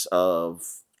layers of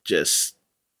just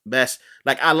mess.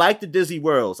 Like, I like the Disney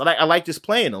Worlds. I like just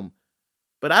playing them.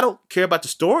 But I don't care about the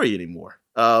story anymore.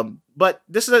 But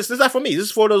this is not for me. This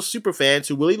is for those super fans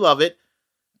who really love it.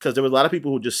 Because there were a lot of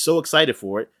people who were just so excited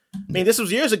for it. I mean, this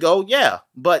was years ago, yeah.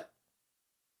 But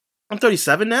I'm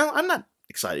 37 now. I'm not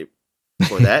excited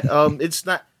for that. It's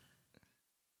not.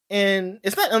 And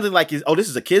it's not something like, this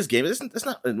is a kid's game. It's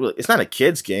not a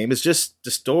kid's game. It's just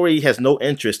the story has no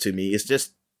interest to me. It's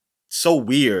just so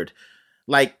weird.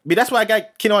 Like, I mean, that's why I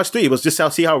got Kingdom Hearts 3. It was just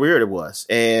to see how weird it was.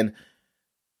 And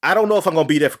I don't know if I'm going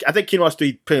to be there. I think Kingdom Hearts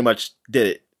 3 pretty much did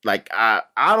it. Like, I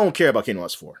don't care about Kingdom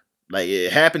Hearts 4. Like,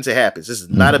 it happens, it happens. This is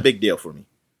not a big deal for me.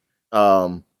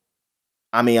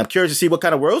 I mean, I'm curious to see what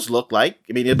kind of worlds look like.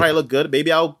 I mean, it'll probably look good. Maybe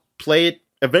I'll play it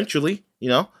eventually,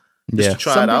 just to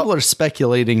try Some it out. people are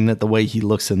speculating that the way he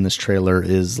looks in this trailer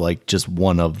is like just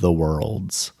one of the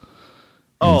worlds.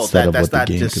 Oh, instead that's of what the not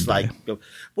game just could like. be.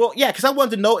 Well, yeah, because I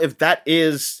wanted to know if that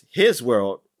is his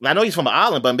world. I know he's from an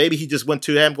island, but maybe he just went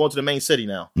to going to the main city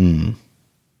now.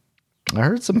 I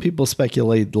heard some people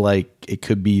speculate like it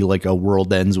could be like a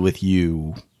World Ends With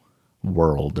You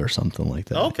world or something like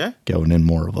that. Okay. Going in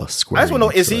more of a square. I just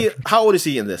want to know, how old is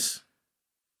he in this?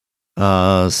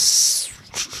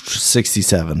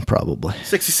 67 probably.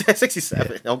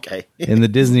 67. Yeah. Okay. In the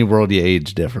Disney world, you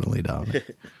age differently,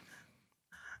 Dominic.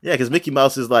 Yeah, because Mickey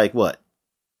Mouse is like what?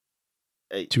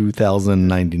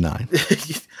 2099.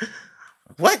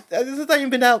 What? This has not even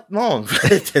been out long for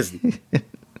Disney.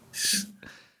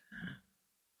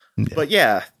 But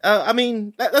yeah, I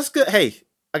mean, that's good. Hey,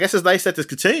 I guess it's nice that it's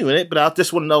continuing it, but I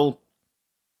just want to know,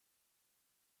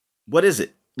 what is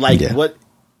it? Like,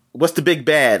 what's the big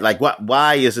bad? Like,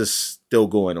 why is this still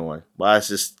going on? Why is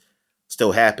this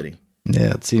still happening?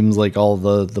 Yeah, it seems like all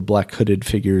the black hooded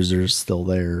figures are still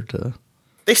there.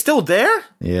 They still there?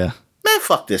 Yeah. Man,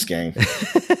 fuck this game. I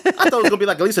thought it was gonna be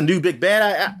like at least a new big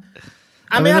bad.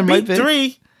 I mean, I beat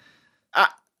 3.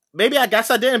 Maybe I guess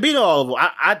I didn't beat all of them.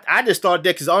 I just started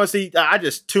there because honestly, I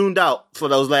just tuned out for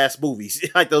those last movies,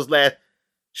 like those last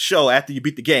show after you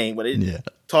beat the game when they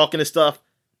talking and stuff.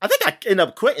 I think I ended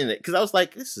up quitting it because I was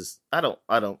like,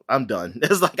 I'm done.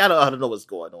 It's like I don't know what's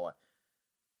going on.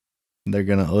 They're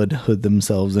gonna hood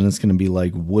themselves, and it's gonna be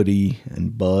like Woody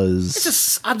and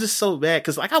Buzz. I'm just so mad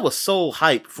because like I was so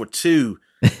hyped for 2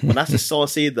 when I just saw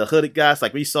the hooded guys.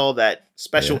 Like we saw that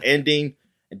special ending.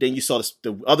 And then you saw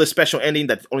the other special ending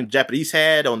that only Japanese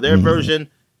had on their version.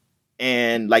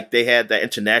 And like they had that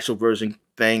international version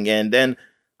thing. And then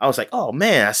I was like, oh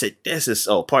man, I said,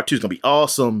 part 2 is going to be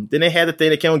awesome. Then they had the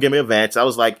thing that came on Game Boy Advance. I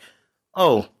was like,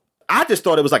 oh, I just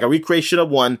thought it was like a recreation of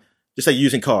 1, just like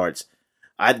using cards.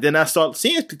 Then I started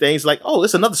seeing things like, oh,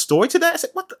 there's another story to that. I said,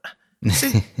 what the?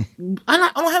 See,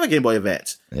 I don't have a Game Boy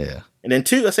Advance. Yeah. And then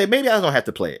 2, I said, maybe I don't have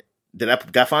to play it. Then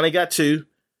I finally got 2.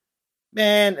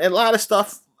 Man, and a lot of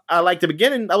stuff I liked the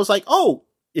beginning. I was like, oh,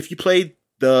 if you played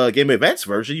the Game Boy Advance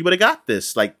version, you would have got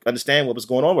this. Like, understand what was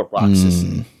going on with Roxas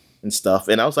and stuff.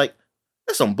 And I was like,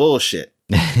 that's some bullshit.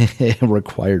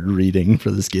 Required reading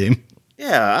for this game.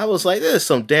 Yeah, I was like, there's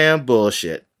some damn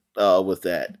bullshit with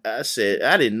that. I said,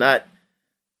 I did not.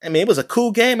 I mean, it was a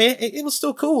cool game. It was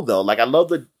still cool, though. Like, I love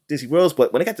the Disney Worlds,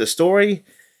 but when it got to the story,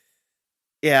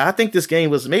 yeah, I think this game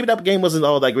was, maybe that game wasn't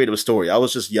all that great of a story. I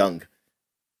was just young.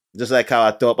 Just like how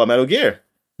I thought about Metal Gear.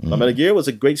 Metal Gear was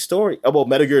a great story. Oh, well,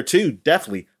 Metal Gear 2,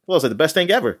 definitely. Well, it was like the best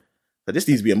thing ever. But this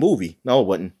needs to be a movie. No, it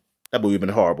wasn't. That movie would have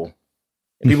been horrible.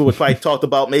 And people would probably talk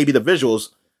about maybe the visuals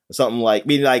or something like,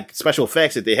 maybe like special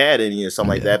effects that they had in it or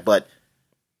something like that. But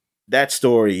that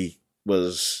story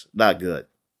was not good.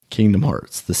 Kingdom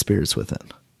Hearts, The Spirits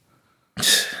Within.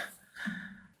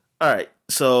 All right.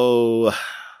 So,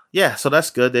 yeah. So that's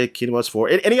good. Kingdom Hearts 4.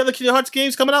 Any other Kingdom Hearts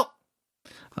games coming out?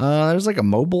 There's like a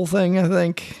mobile thing, I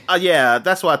think. Yeah,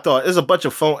 that's what I thought. There's a bunch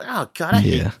of phone. Oh God, I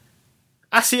hate.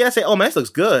 I say, oh man, this looks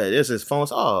good. This is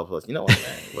phones. Oh, you know what,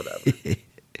 man? Whatever.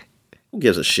 Who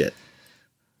gives a shit?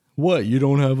 What? You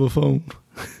don't have a phone?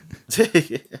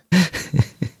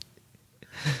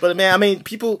 But man, I mean,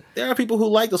 there are people who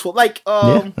like this. Like,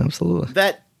 absolutely.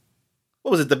 That,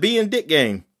 what was it? The B and Dick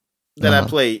game that I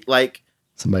played. Like,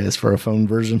 somebody asked for a phone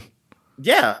version.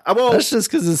 Yeah, well, that's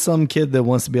just because it's some kid that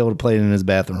wants to be able to play it in his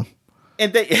bathroom.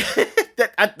 And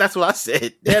that's what I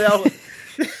said. You know?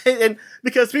 And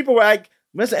because people were like,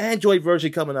 "When's the Android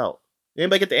version coming out?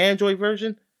 Anybody get the Android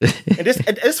version?" And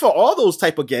it's for all those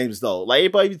type of games though. Like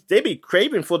everybody, they be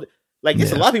craving for. Like,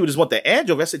 there's a lot of people just want the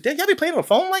Android. I said, damn, y'all be playing on a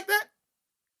phone like that?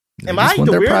 They just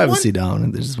want their privacy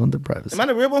down. They just want their privacy. Am I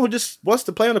the real one who just wants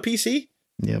to play on a PC?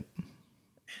 Yep.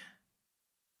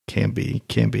 Can't be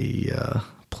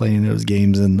playing those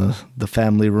games in the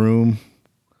family room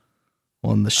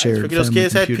on the shared family those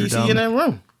kids had PC in that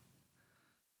room.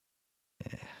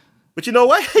 Yeah. But you know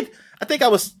what? I think I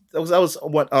was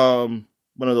one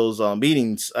of those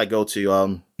meetings I go to.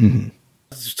 I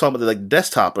was talking about like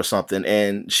desktop or something,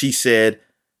 and she said,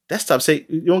 "Desktop." Say,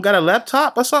 "You don't got a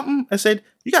laptop or something?" I said,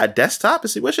 "You got a desktop?" I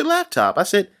said, "Where's your laptop?" I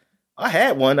said, "I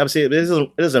had one." I said,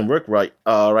 "It doesn't work right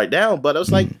now." But I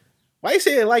was like, "Why you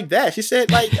say it like that?" She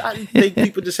said, "Like I think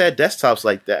people just had desktops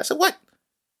like that." I said, "What?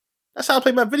 That's how I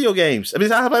play my video games. I mean,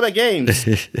 that's how I play my games."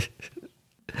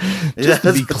 Just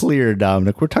to be clear,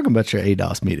 Dominic, we're talking about your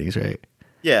ADOS meetings, right?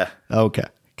 Yeah. Okay.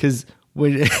 Because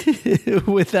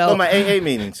without my AA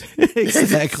meetings.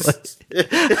 Exactly.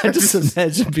 I just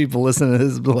imagine people listening to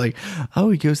this be like, "Oh,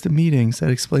 he goes to meetings. That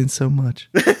explains so much."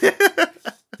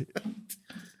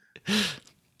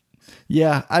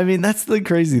 Yeah, I mean, that's the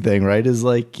crazy thing, right? Is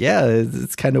like, yeah,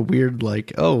 it's kind of weird.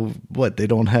 Like, oh, what? They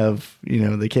don't have,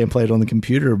 they can't play it on the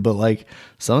computer. But like,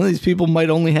 some of these people might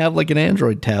only have like an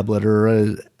Android tablet or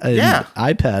an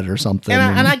iPad or something.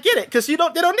 And I get it, because they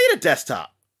don't need a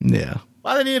desktop. Yeah.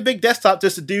 Why do they need a big desktop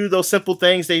just to do those simple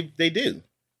things they do?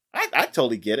 I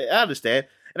totally get it. I understand.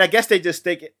 And I guess they just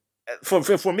think it,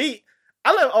 for me,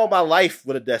 I lived all my life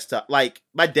with a desktop. Like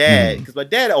my dad, because my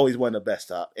dad always wanted a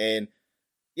desktop. And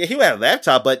yeah, he would have a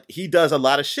laptop, but he does a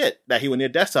lot of shit that he would need a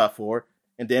desktop for.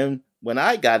 And then when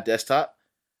I got a desktop,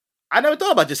 I never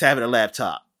thought about just having a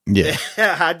laptop. Yeah.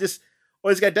 I just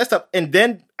always got a desktop. And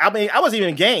then, I wasn't even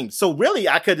in games. So really,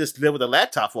 I could just live with a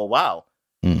laptop for a while.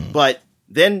 But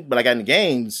then when I got in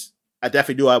games, I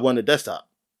definitely knew I wanted a desktop.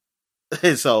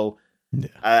 And so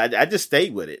I just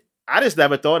stayed with it. I just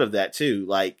never thought of that too.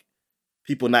 Like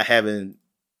people not having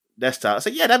desktop. I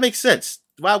said, yeah, that makes sense.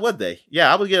 Why would they?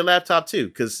 Yeah, I would get a laptop too.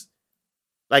 Because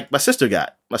like my sister,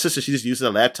 she just uses a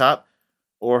laptop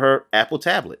or her Apple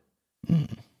tablet.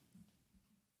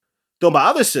 Though my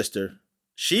other sister,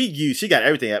 she got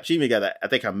everything up. She even got I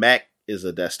think her Mac is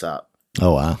a desktop.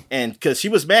 Oh, wow. And because she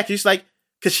was Mac, she's like,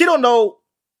 because she don't know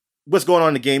what's going on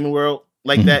in the gaming world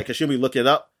like that, because she'll be looking it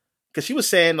up. Because she was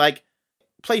saying, like,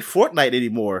 play Fortnite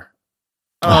anymore.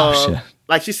 Shit.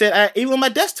 Like she said, even on my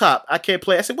desktop, I can't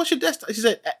play. I said, what's your desktop? She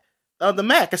said, the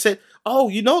Mac. I said, oh,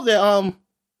 that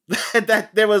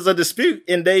that there was a dispute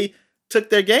and they took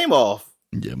their game off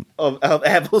of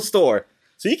Apple Store.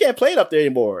 So you can't play it up there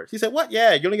anymore. She said, what?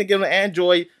 Yeah, you're only going to get on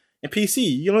Android and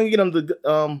PC. You're only going to get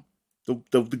on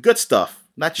the good stuff,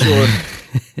 not your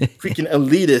freaking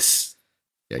elitist.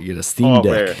 Yeah, you get a Steam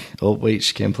Deck. Oh, wait,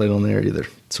 she can't play it on there either.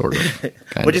 Sort of.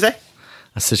 What'd you say?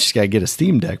 I said she's got to get a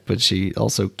Steam Deck, but she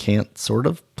also can't sort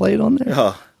of play it on there.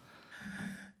 Oh.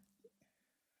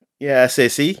 Yeah, I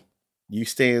said, see, you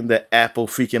stay in the Apple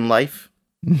freaking life.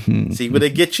 See where they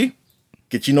get you?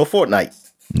 Get you no Fortnite.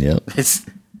 Yep.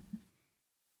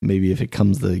 Maybe if it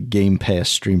comes to Game Pass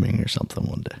streaming or something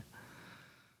one day.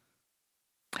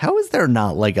 How is there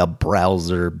not like a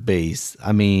browser base?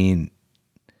 I mean,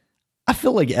 I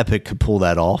feel like Epic could pull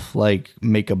that off, like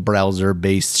make a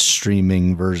browser-based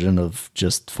streaming version of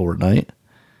just Fortnite.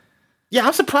 Yeah,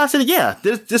 I'm surprised that, yeah,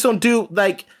 this don't do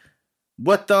like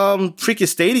what freaking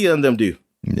Stadia and them do.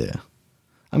 Yeah.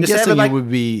 I'm guessing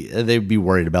they'd be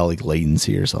worried about like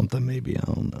latency or something, maybe. I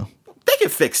don't know. They can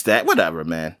fix that, whatever,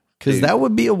 man. Because that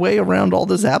would be a way around all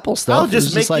this Apple stuff. I'll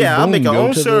just make, I'll make our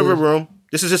own server room.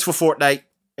 This is just for Fortnite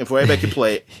and for everybody can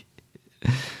play it.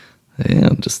 Yeah,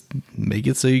 just make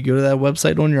it so you go to that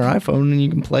website on your iPhone and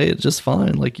you can play it just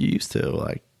fine, like you used to.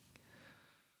 Like,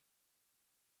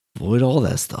 avoid all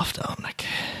that stuff, Dominic.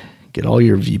 Get all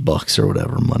your V-Bucks or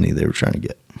whatever money they were trying to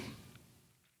get.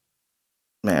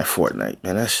 Man, Fortnite,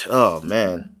 man. Oh,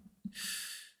 man.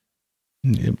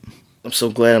 Yep. I'm so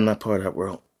glad I'm not part of that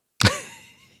world.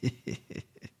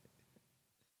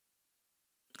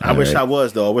 I wish I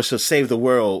was, though. I wish to save the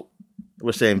world. I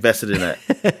wish they invested in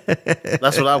that.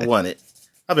 That's what I wanted.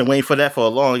 I've been waiting for that for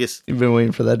the longest. You've been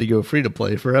waiting for that to go free to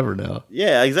play forever now.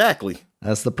 Yeah, exactly.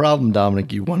 That's the problem,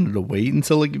 Dominic. You wanted to wait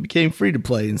until it became free to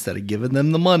play instead of giving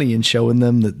them the money and showing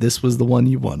them that this was the one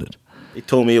you wanted. They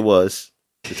told me it was.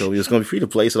 They told me it was going to be free to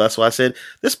play, so that's why I said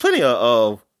there's plenty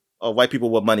of white people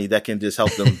with money that can just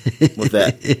help them with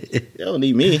that. They don't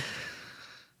need me.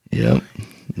 Yep.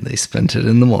 They spent it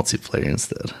in the multiplayer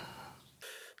instead.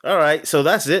 All right, so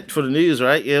that's it for the news,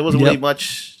 right? Yeah, it wasn't really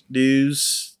much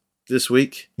news this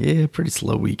week. Yeah, pretty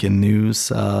slow week in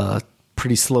news.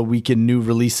 pretty slow weekend new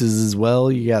releases as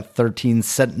well. You got 13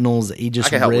 Sentinels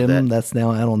Aegis Rim. That's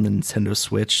now out on the Nintendo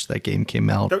Switch. That game came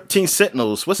out. 13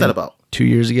 Sentinels. What's that about? 2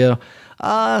 years ago.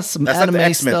 Some that's anime like the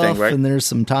X-Men stuff, thing, right? And there's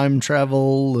some time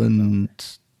travel and.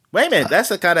 Wait a minute, that's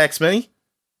the kind of X-Men.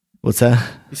 What's that?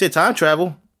 You said time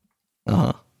travel. Uh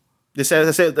huh. I said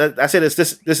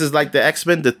this is like the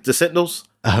X-Men, the Sentinels.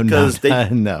 Oh no,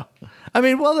 no. I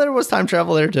mean, well, there was time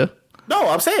travel there too. No,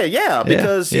 I'm saying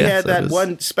because he had that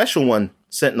one special one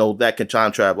Sentinel that can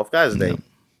time travel. I forgot his name.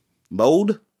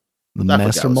 Mold. The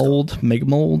Master Mold, Mega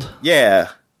Mold. Yeah.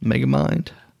 Mega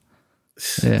Mind.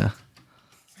 Yeah.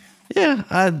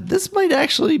 Yeah. This might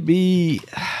actually be.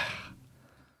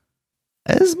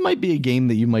 This might be a game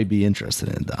that you might be interested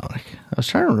in, Dominic. I was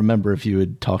trying to remember if you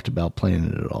had talked about playing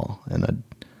it at all, and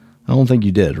I don't think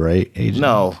you did, right?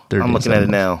 No, I'm looking at it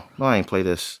now. No, I ain't play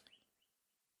this.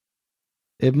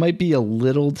 It might be a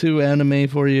little too anime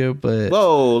for you, but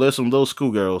whoa, there's some little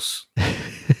schoolgirls.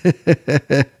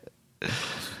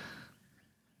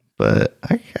 But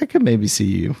I could maybe see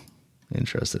you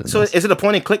interested in so this. Is it a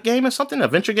point and click game or something? An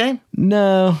adventure game?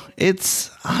 No, it's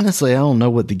honestly, I don't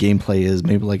know what the gameplay is.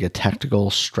 Maybe like a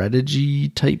tactical strategy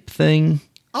type thing.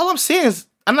 All I'm seeing is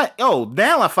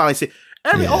now I finally see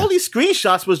all these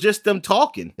screenshots was just them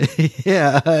talking.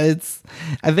 Yeah,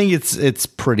 I think it's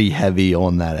pretty heavy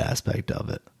on that aspect of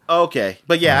it. Okay.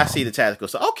 But I see the tactical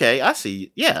stuff. Okay, I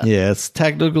see. Yeah. Yeah, it's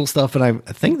tactical stuff, and I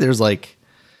think there's like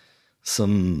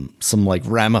some like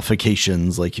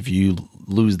ramifications, like if you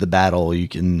lose the battle you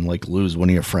can like lose one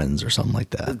of your friends or something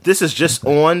like that. This is just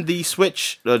on the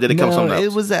Switch, or did it come something else?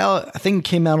 It was out, I think it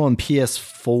came out on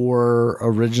PS4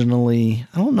 originally.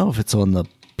 I don't know if it's on the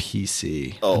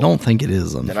PC. I don't think it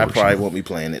is, then I probably won't be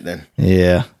playing it then.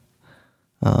 Yeah.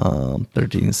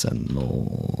 13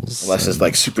 Sentinels, unless it's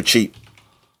like super cheap.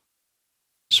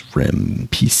 Rim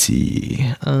PC.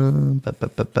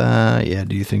 Yeah,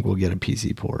 do you think we'll get a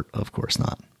PC port? Of course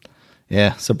not.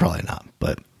 Yeah, so probably not,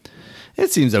 but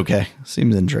it seems okay.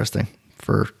 Seems interesting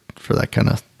for that kind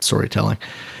of storytelling.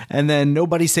 And then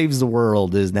Nobody Saves the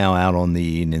World is now out on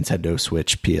the Nintendo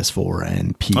Switch, PS4,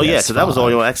 and PS5. Oh yeah, so that was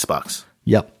only on Xbox.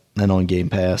 Yep, and on Game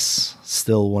Pass.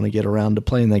 Still want to get around to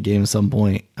playing that game at some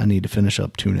point. I need to finish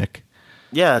up Tunic.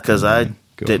 Yeah, because I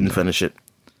didn't finish it,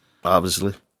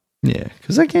 obviously. Yeah,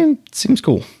 because that game seems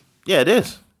cool. Yeah, it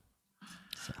is.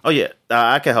 Oh, yeah.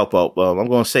 I can help out. I'm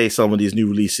going to say some of these new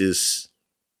releases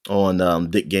on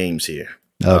Dick Games here.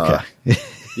 Okay.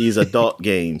 These adult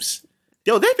games.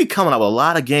 Yo, they be coming out with a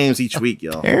lot of games each week,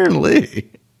 yo.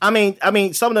 Apparently. I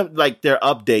mean, some of them, like, they're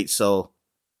updates, so...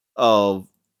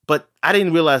 but I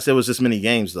didn't realize there was this many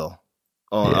games, though,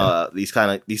 on these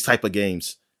type of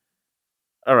games.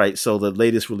 All right, so the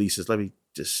latest releases. Let me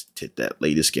just hit that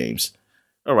latest games.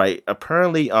 All right.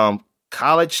 Apparently,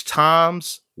 College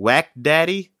Times Whack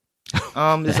Daddy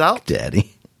is out.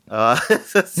 Daddy.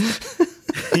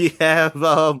 You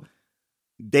have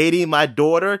Dating My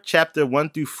Daughter, Chapter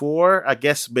 1 through 4. I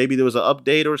guess maybe there was an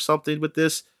update or something with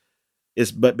this.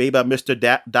 It's made by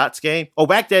Mr. Dot's game. Oh,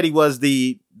 Whack Daddy was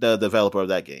the developer of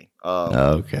that game.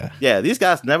 Okay. Yeah, these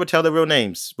guys never tell their real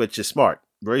names, which is smart.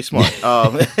 Very smart.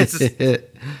 Because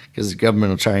the government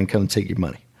will try and come take your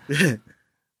money.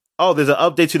 Oh, there's an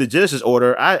update to the Genesis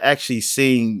Order. I actually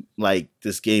seen like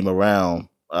this game around.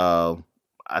 I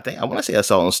want to say I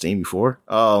saw it on Steam before.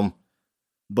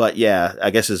 But yeah,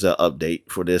 I guess it's an update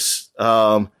for this.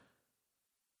 Must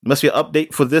be an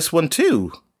update for this one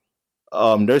too.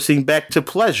 Nursing Back to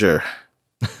Pleasure,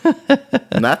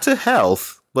 not to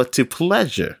health, but to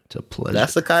pleasure. To pleasure.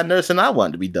 That's the kind of nursing I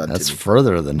want to be done. That's to me.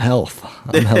 further than health.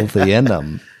 I'm healthy and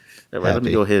I'm. All right, let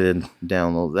me go ahead and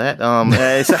download that.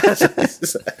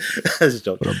 That's a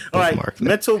joke. All right,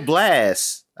 Mental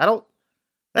Blast. That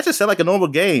just sounds like a normal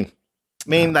game. I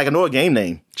mean, like a normal game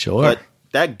name. Sure. But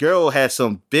that girl has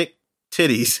some big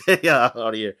titties. Yeah,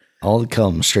 out here. All the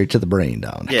cum straight to the brain,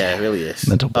 down. Yeah, it really is.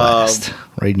 Mental Blast.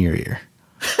 Right in your ear.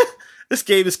 This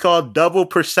game is called Double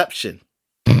Perception.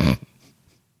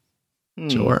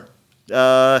 Sure.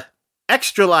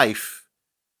 Extra Life.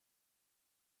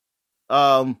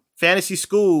 Fantasy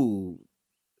School.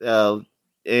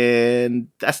 And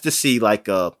that's to see like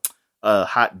a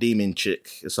hot demon chick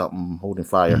or something holding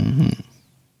fire.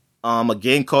 Mm-hmm. A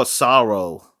game called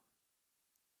Sorrow.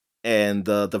 And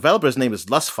the developer's name is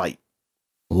Lust Fight.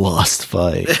 Lost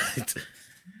Fight.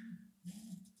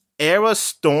 Era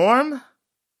Storm.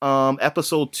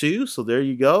 Episode 2. So there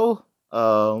you go.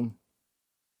 You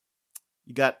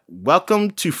got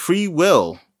Welcome to Free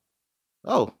Will.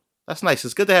 Oh, that's nice.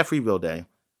 It's good to have free will, Daniel.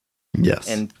 Yes.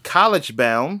 And College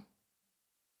Bound.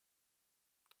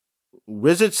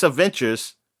 Wizard's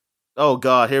Adventures. Oh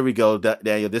God, here we go,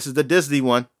 Daniel. This is the Disney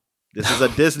one. This is a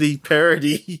Disney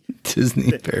parody.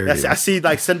 Disney parody. I see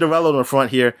like Cinderella on the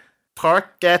front here.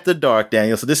 Park After Dark,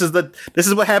 Daniel. So this is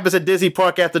what happens at Disney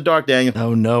Park After Dark, Daniel.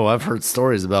 Oh no, I've heard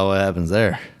stories about what happens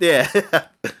there. Yeah.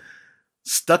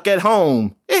 Stuck at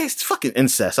home. It's fucking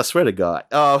incest, I swear to God.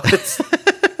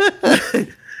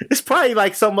 It's probably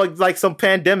like some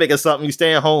pandemic or something. You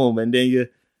stay at home and then you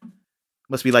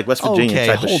must be like West Virginia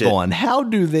type of shit. Hold on. How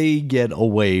do they get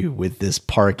away with this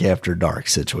Park After Dark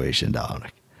situation,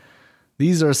 Dominic?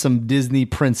 These are some Disney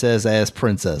princess-ass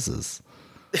princesses.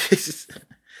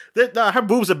 Her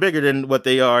boobs are bigger than what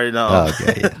they are in,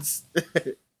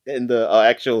 in the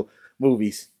actual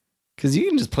movies. Because you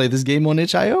can just play this game on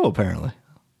itch.io, apparently.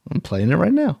 I'm playing it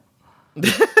right now.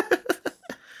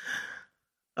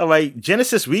 All right,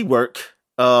 Genesis rework.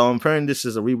 Apparently this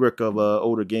is a rework of an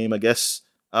older game, I guess.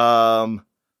 A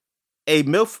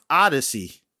MILF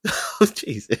Odyssey.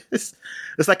 Jesus.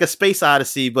 It's like a space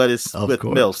odyssey, but it's with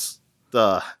MILFs.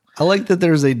 I like that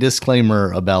there's a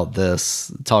disclaimer about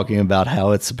this, talking about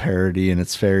how it's a parody and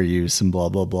it's fair use and blah,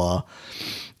 blah, blah.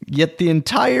 Yet the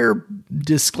entire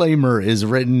disclaimer is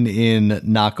written in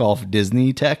knockoff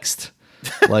Disney text.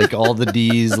 Like all the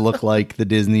D's look like the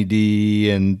Disney D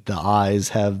and the eyes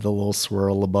have the little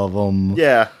swirl above them.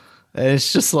 Yeah. And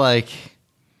it's just like,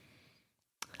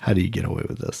 how do you get away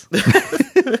with this?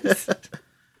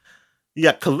 You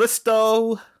got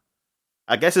Callisto.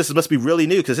 I guess this must be really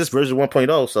new because this version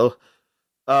 1.0. So,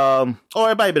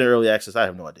 or it might have been early access. I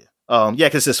have no idea. Yeah,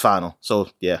 because it's final. So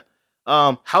yeah.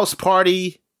 House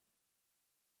Party.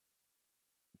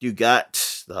 You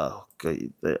got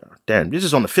damn. This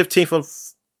is on the 15th of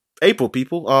April,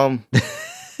 people. Wait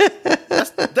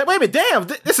a minute, damn.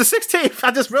 This is 16th.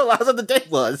 I just realized what the date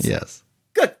was. Yes.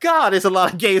 Good God, there's a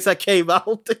lot of games that came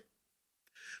out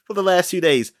for the last few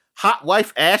days. Hot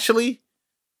Wife Ashley.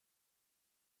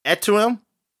 Ethereum.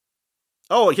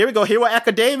 Oh, here we go. Hero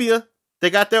Academia. They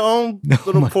got their own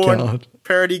little porn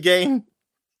parody game.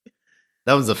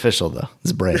 That was official, though.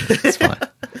 It's brand. It's fine.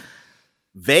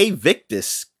 Vae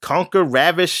Victis. Conquer,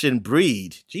 Ravish, and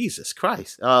Breed. Jesus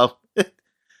Christ.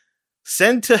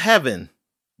 Send to Heaven.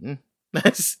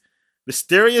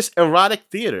 Mysterious Erotic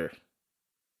Theater.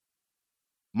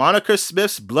 Monica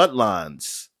Smith's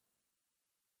Bloodlines.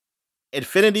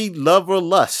 Infinity Love or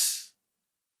Lust.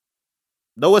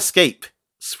 No Escape.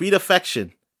 Sweet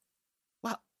Affection.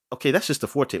 Wow. Okay, that's just the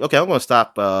 14th. Okay, I'm going to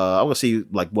stop. I'm going to see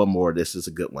like one more. This is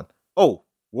a good one. Oh,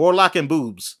 Warlock and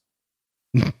Boobs.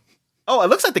 Oh, it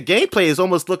looks like the gameplay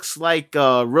almost looks like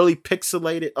really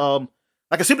pixelated.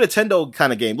 Like a Super Nintendo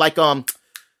kind of game. Like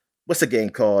what's the game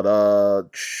called?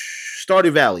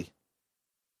 Stardew Valley.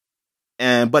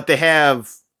 But they have,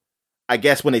 I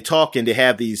guess when they talking, they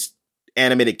have these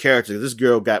animated characters. This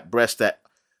girl got breasts that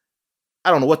I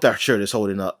don't know what that shirt is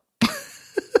holding up.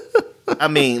 I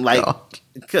mean, like,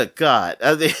 good God.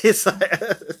 I mean, it's like,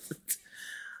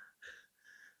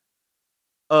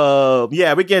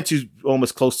 yeah, we're getting to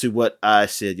almost close to what I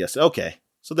said yesterday. Okay,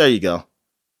 so there you go.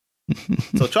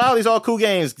 So try all these all cool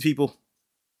games, people.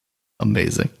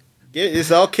 Amazing.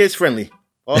 It's all kids friendly.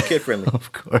 All kid friendly.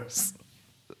 Of course.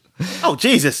 Oh,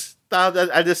 Jesus.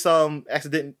 I just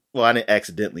accidentally, well, I didn't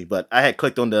accidentally, but I had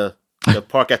clicked on the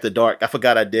Park After Dark. I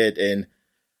forgot I did, and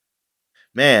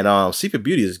man, Sleeping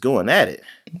Beauty is going at it.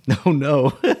 Oh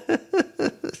no.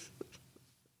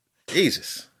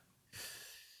 Jesus.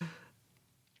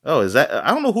 Oh, is that? I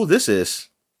don't know who this is.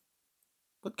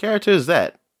 What character is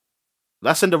that?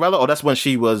 That's Cinderella? Oh, that's when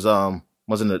she was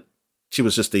she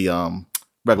was just the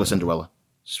regular Cinderella,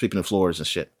 sweeping the floors and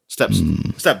shit.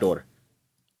 Stepdaughter.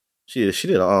 She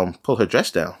did pull her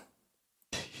dress down.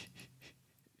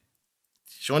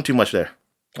 Showing too much there.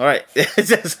 All right.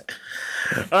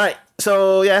 All right.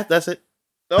 So yeah, that's it.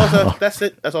 That's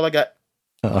it. That's all I got.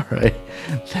 All right.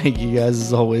 Thank you guys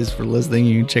as always for listening.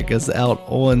 You can check us out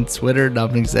on Twitter.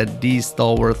 Dominic's at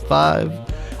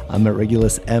DStallworth5. I'm at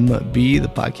Regulus MB. The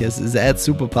podcast is at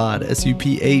Supapod,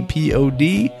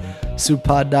 SUPAPOD.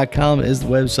 Supapod.com is the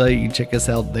website. You can check us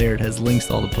out there. It has links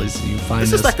to all the places you can find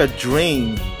us. This is like a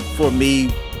dream for me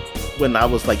when I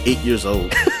was like 8 years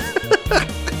old.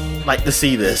 Like to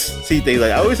see things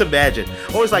like I always imagine.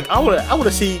 Always like I want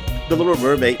to see the Little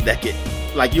Mermaid naked.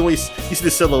 Like you see the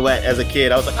silhouette as a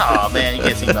kid. I was like, oh man, you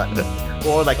can't see nothing.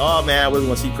 Or like, oh man, I really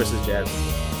want to see Princess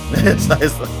Jasmine. It's like,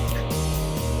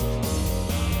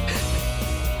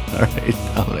 all right,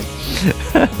 Dominic.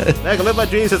 I can live my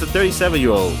dreams as a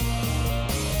 37-year-old.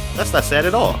 That's not sad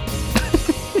at all.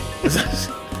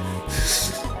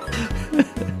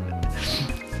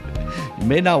 You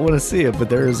may not want to see it, but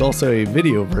there is also a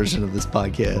video version of this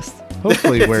podcast.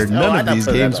 Hopefully, where I none of thought these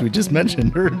that games up. we just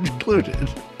mentioned are included.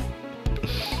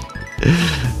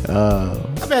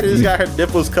 I bet this got her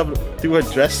nipples coming through her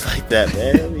dress like that,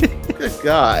 man. I mean, good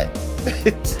God.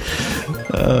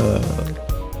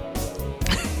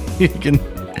 You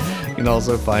can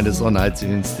also find us on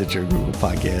iTunes, Stitcher, Google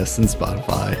Podcasts, and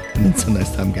Spotify. And until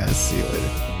next time, guys, see you later.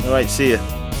 All right, see ya.